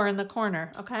one more in the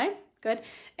corner, okay, good.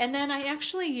 And then I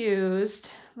actually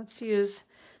used, let's use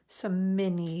some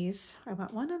minis. I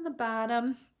want one on the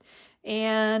bottom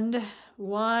and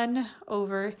one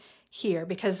over here,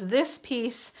 because this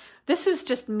piece, this is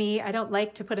just me. I don't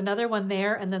like to put another one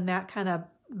there and then that kind of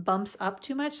bumps up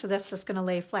too much. So that's just gonna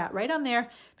lay flat right on there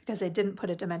because I didn't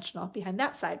put a dimensional behind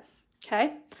that side,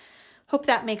 okay? Hope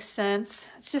that makes sense.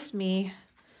 It's just me.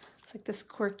 It's like this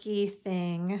quirky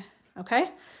thing,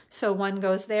 okay? So one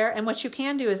goes there, and what you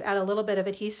can do is add a little bit of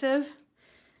adhesive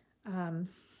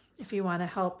if you wanna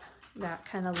help that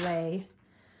kind of lay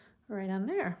right on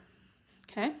there,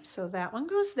 okay? So that one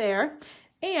goes there.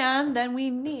 And then we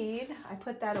need, I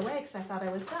put that away because I thought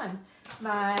I was done,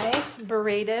 my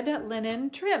braided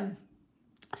linen trim.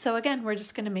 So again, we're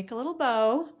just gonna make a little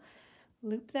bow,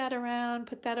 loop that around,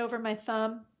 put that over my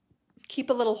thumb, keep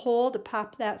a little hole to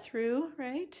pop that through,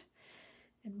 right?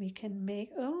 And we can make,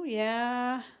 oh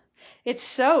yeah. It's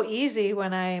so easy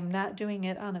when I'm not doing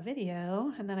it on a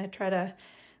video, and then I try to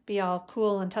be all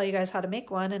cool and tell you guys how to make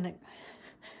one, and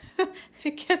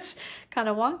it gets kind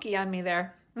of wonky on me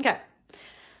there. Okay.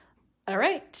 All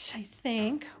right, I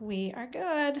think we are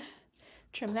good.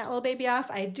 Trim that little baby off.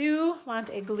 I do want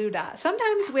a glue dot.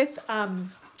 Sometimes with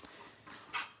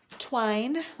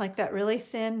twine, like that really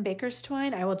thin baker's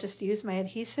twine, I will just use my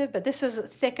adhesive, but this is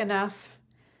thick enough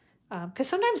because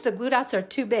sometimes the glue dots are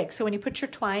too big. So when you put your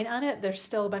twine on it, there's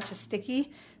still a bunch of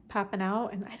sticky popping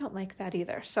out, and I don't like that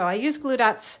either. So I use glue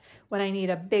dots when I need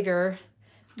a bigger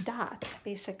dot,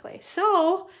 basically.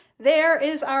 So there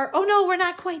is our, oh no, we're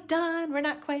not quite done. We're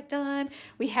not quite done.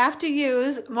 We have to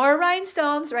use more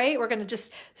rhinestones, right? We're gonna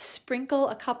just sprinkle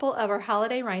a couple of our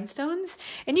holiday rhinestones.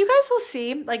 And you guys will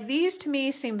see, like these to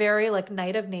me seem very like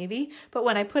Night of Navy, but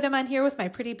when I put them on here with my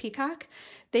pretty peacock,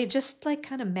 they just like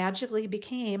kind of magically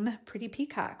became pretty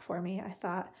peacock for me, I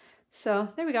thought. So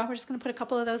there we go. We're just gonna put a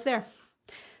couple of those there.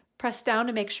 Press down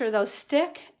to make sure those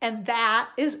stick, and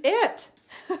that is it.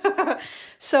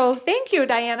 So thank you,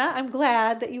 Diana. I'm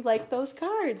glad that you like those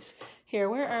cards.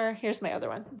 Here's my other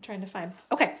one. I'm trying to find.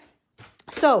 Okay.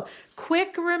 So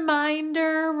quick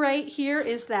reminder right here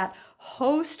is that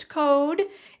host code.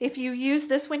 If you use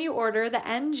this when you order the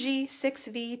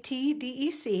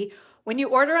NG6VTDEC, when you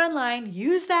order online,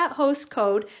 use that host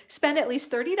code, spend at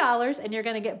least $30, and you're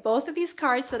going to get both of these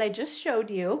cards that I just showed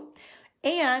you.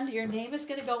 And your name is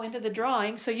going to go into the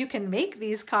drawing so you can make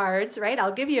these cards, right?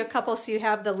 I'll give you a couple so you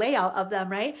have the layout of them,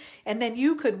 right? And then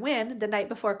you could win the Night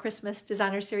Before Christmas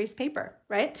Designer Series paper,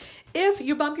 right? If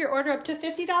you bump your order up to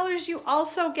 $50, you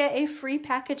also get a free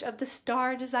package of the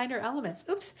Star Designer Elements.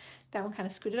 Oops, that one kind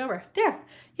of scooted over. There.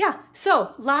 Yeah,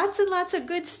 so lots and lots of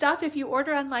good stuff if you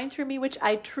order online through me, which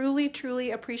I truly,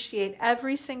 truly appreciate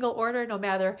every single order, no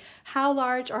matter how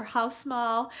large or how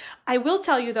small. I will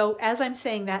tell you though, as I'm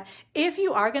saying that, if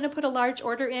you are going to put a large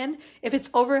order in, if it's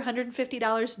over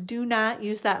 $150, do not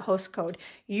use that host code.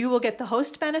 You will get the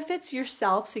host benefits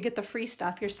yourself, so you get the free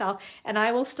stuff yourself, and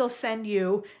I will still send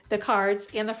you the cards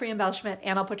and the free embellishment,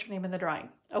 and I'll put your name in the drawing.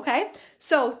 Okay,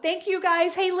 so thank you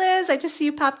guys. Hey Liz, I just see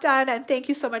you popped on, and thank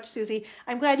you so much, Susie.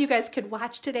 I'm glad you guys could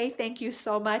watch today. Thank you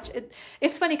so much.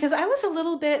 It's funny because I was a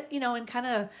little bit, you know, in kind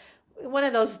of one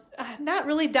of those, not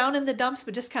really down in the dumps,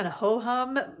 but just kind of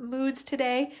ho-hum moods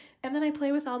today. And then I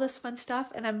play with all this fun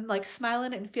stuff and I'm like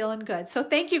smiling and feeling good. So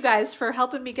thank you guys for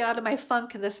helping me get out of my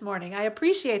funk this morning. I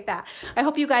appreciate that. I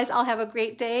hope you guys all have a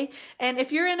great day. And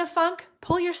if you're in a funk,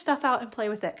 pull your stuff out and play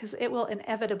with it because it will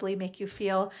inevitably make you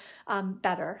feel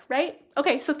better, right?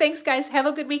 Okay, so thanks guys. Have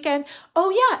a good weekend.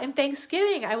 Oh yeah, and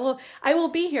Thanksgiving. I will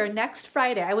be here next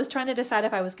Friday. I was trying to decide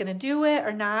if I was going to do it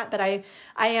or not, but I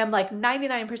am like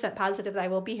 99% positive that I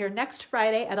will be here next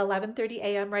Friday at 11:30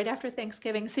 a.m. right after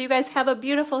Thanksgiving. So you guys have a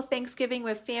beautiful Thanksgiving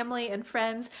with family and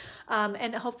friends,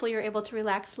 and hopefully you're able to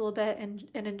relax a little bit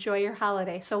and enjoy your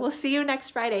holiday. So we'll see you next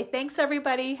Friday. Thanks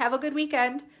everybody. Have a good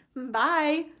weekend.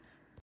 Bye.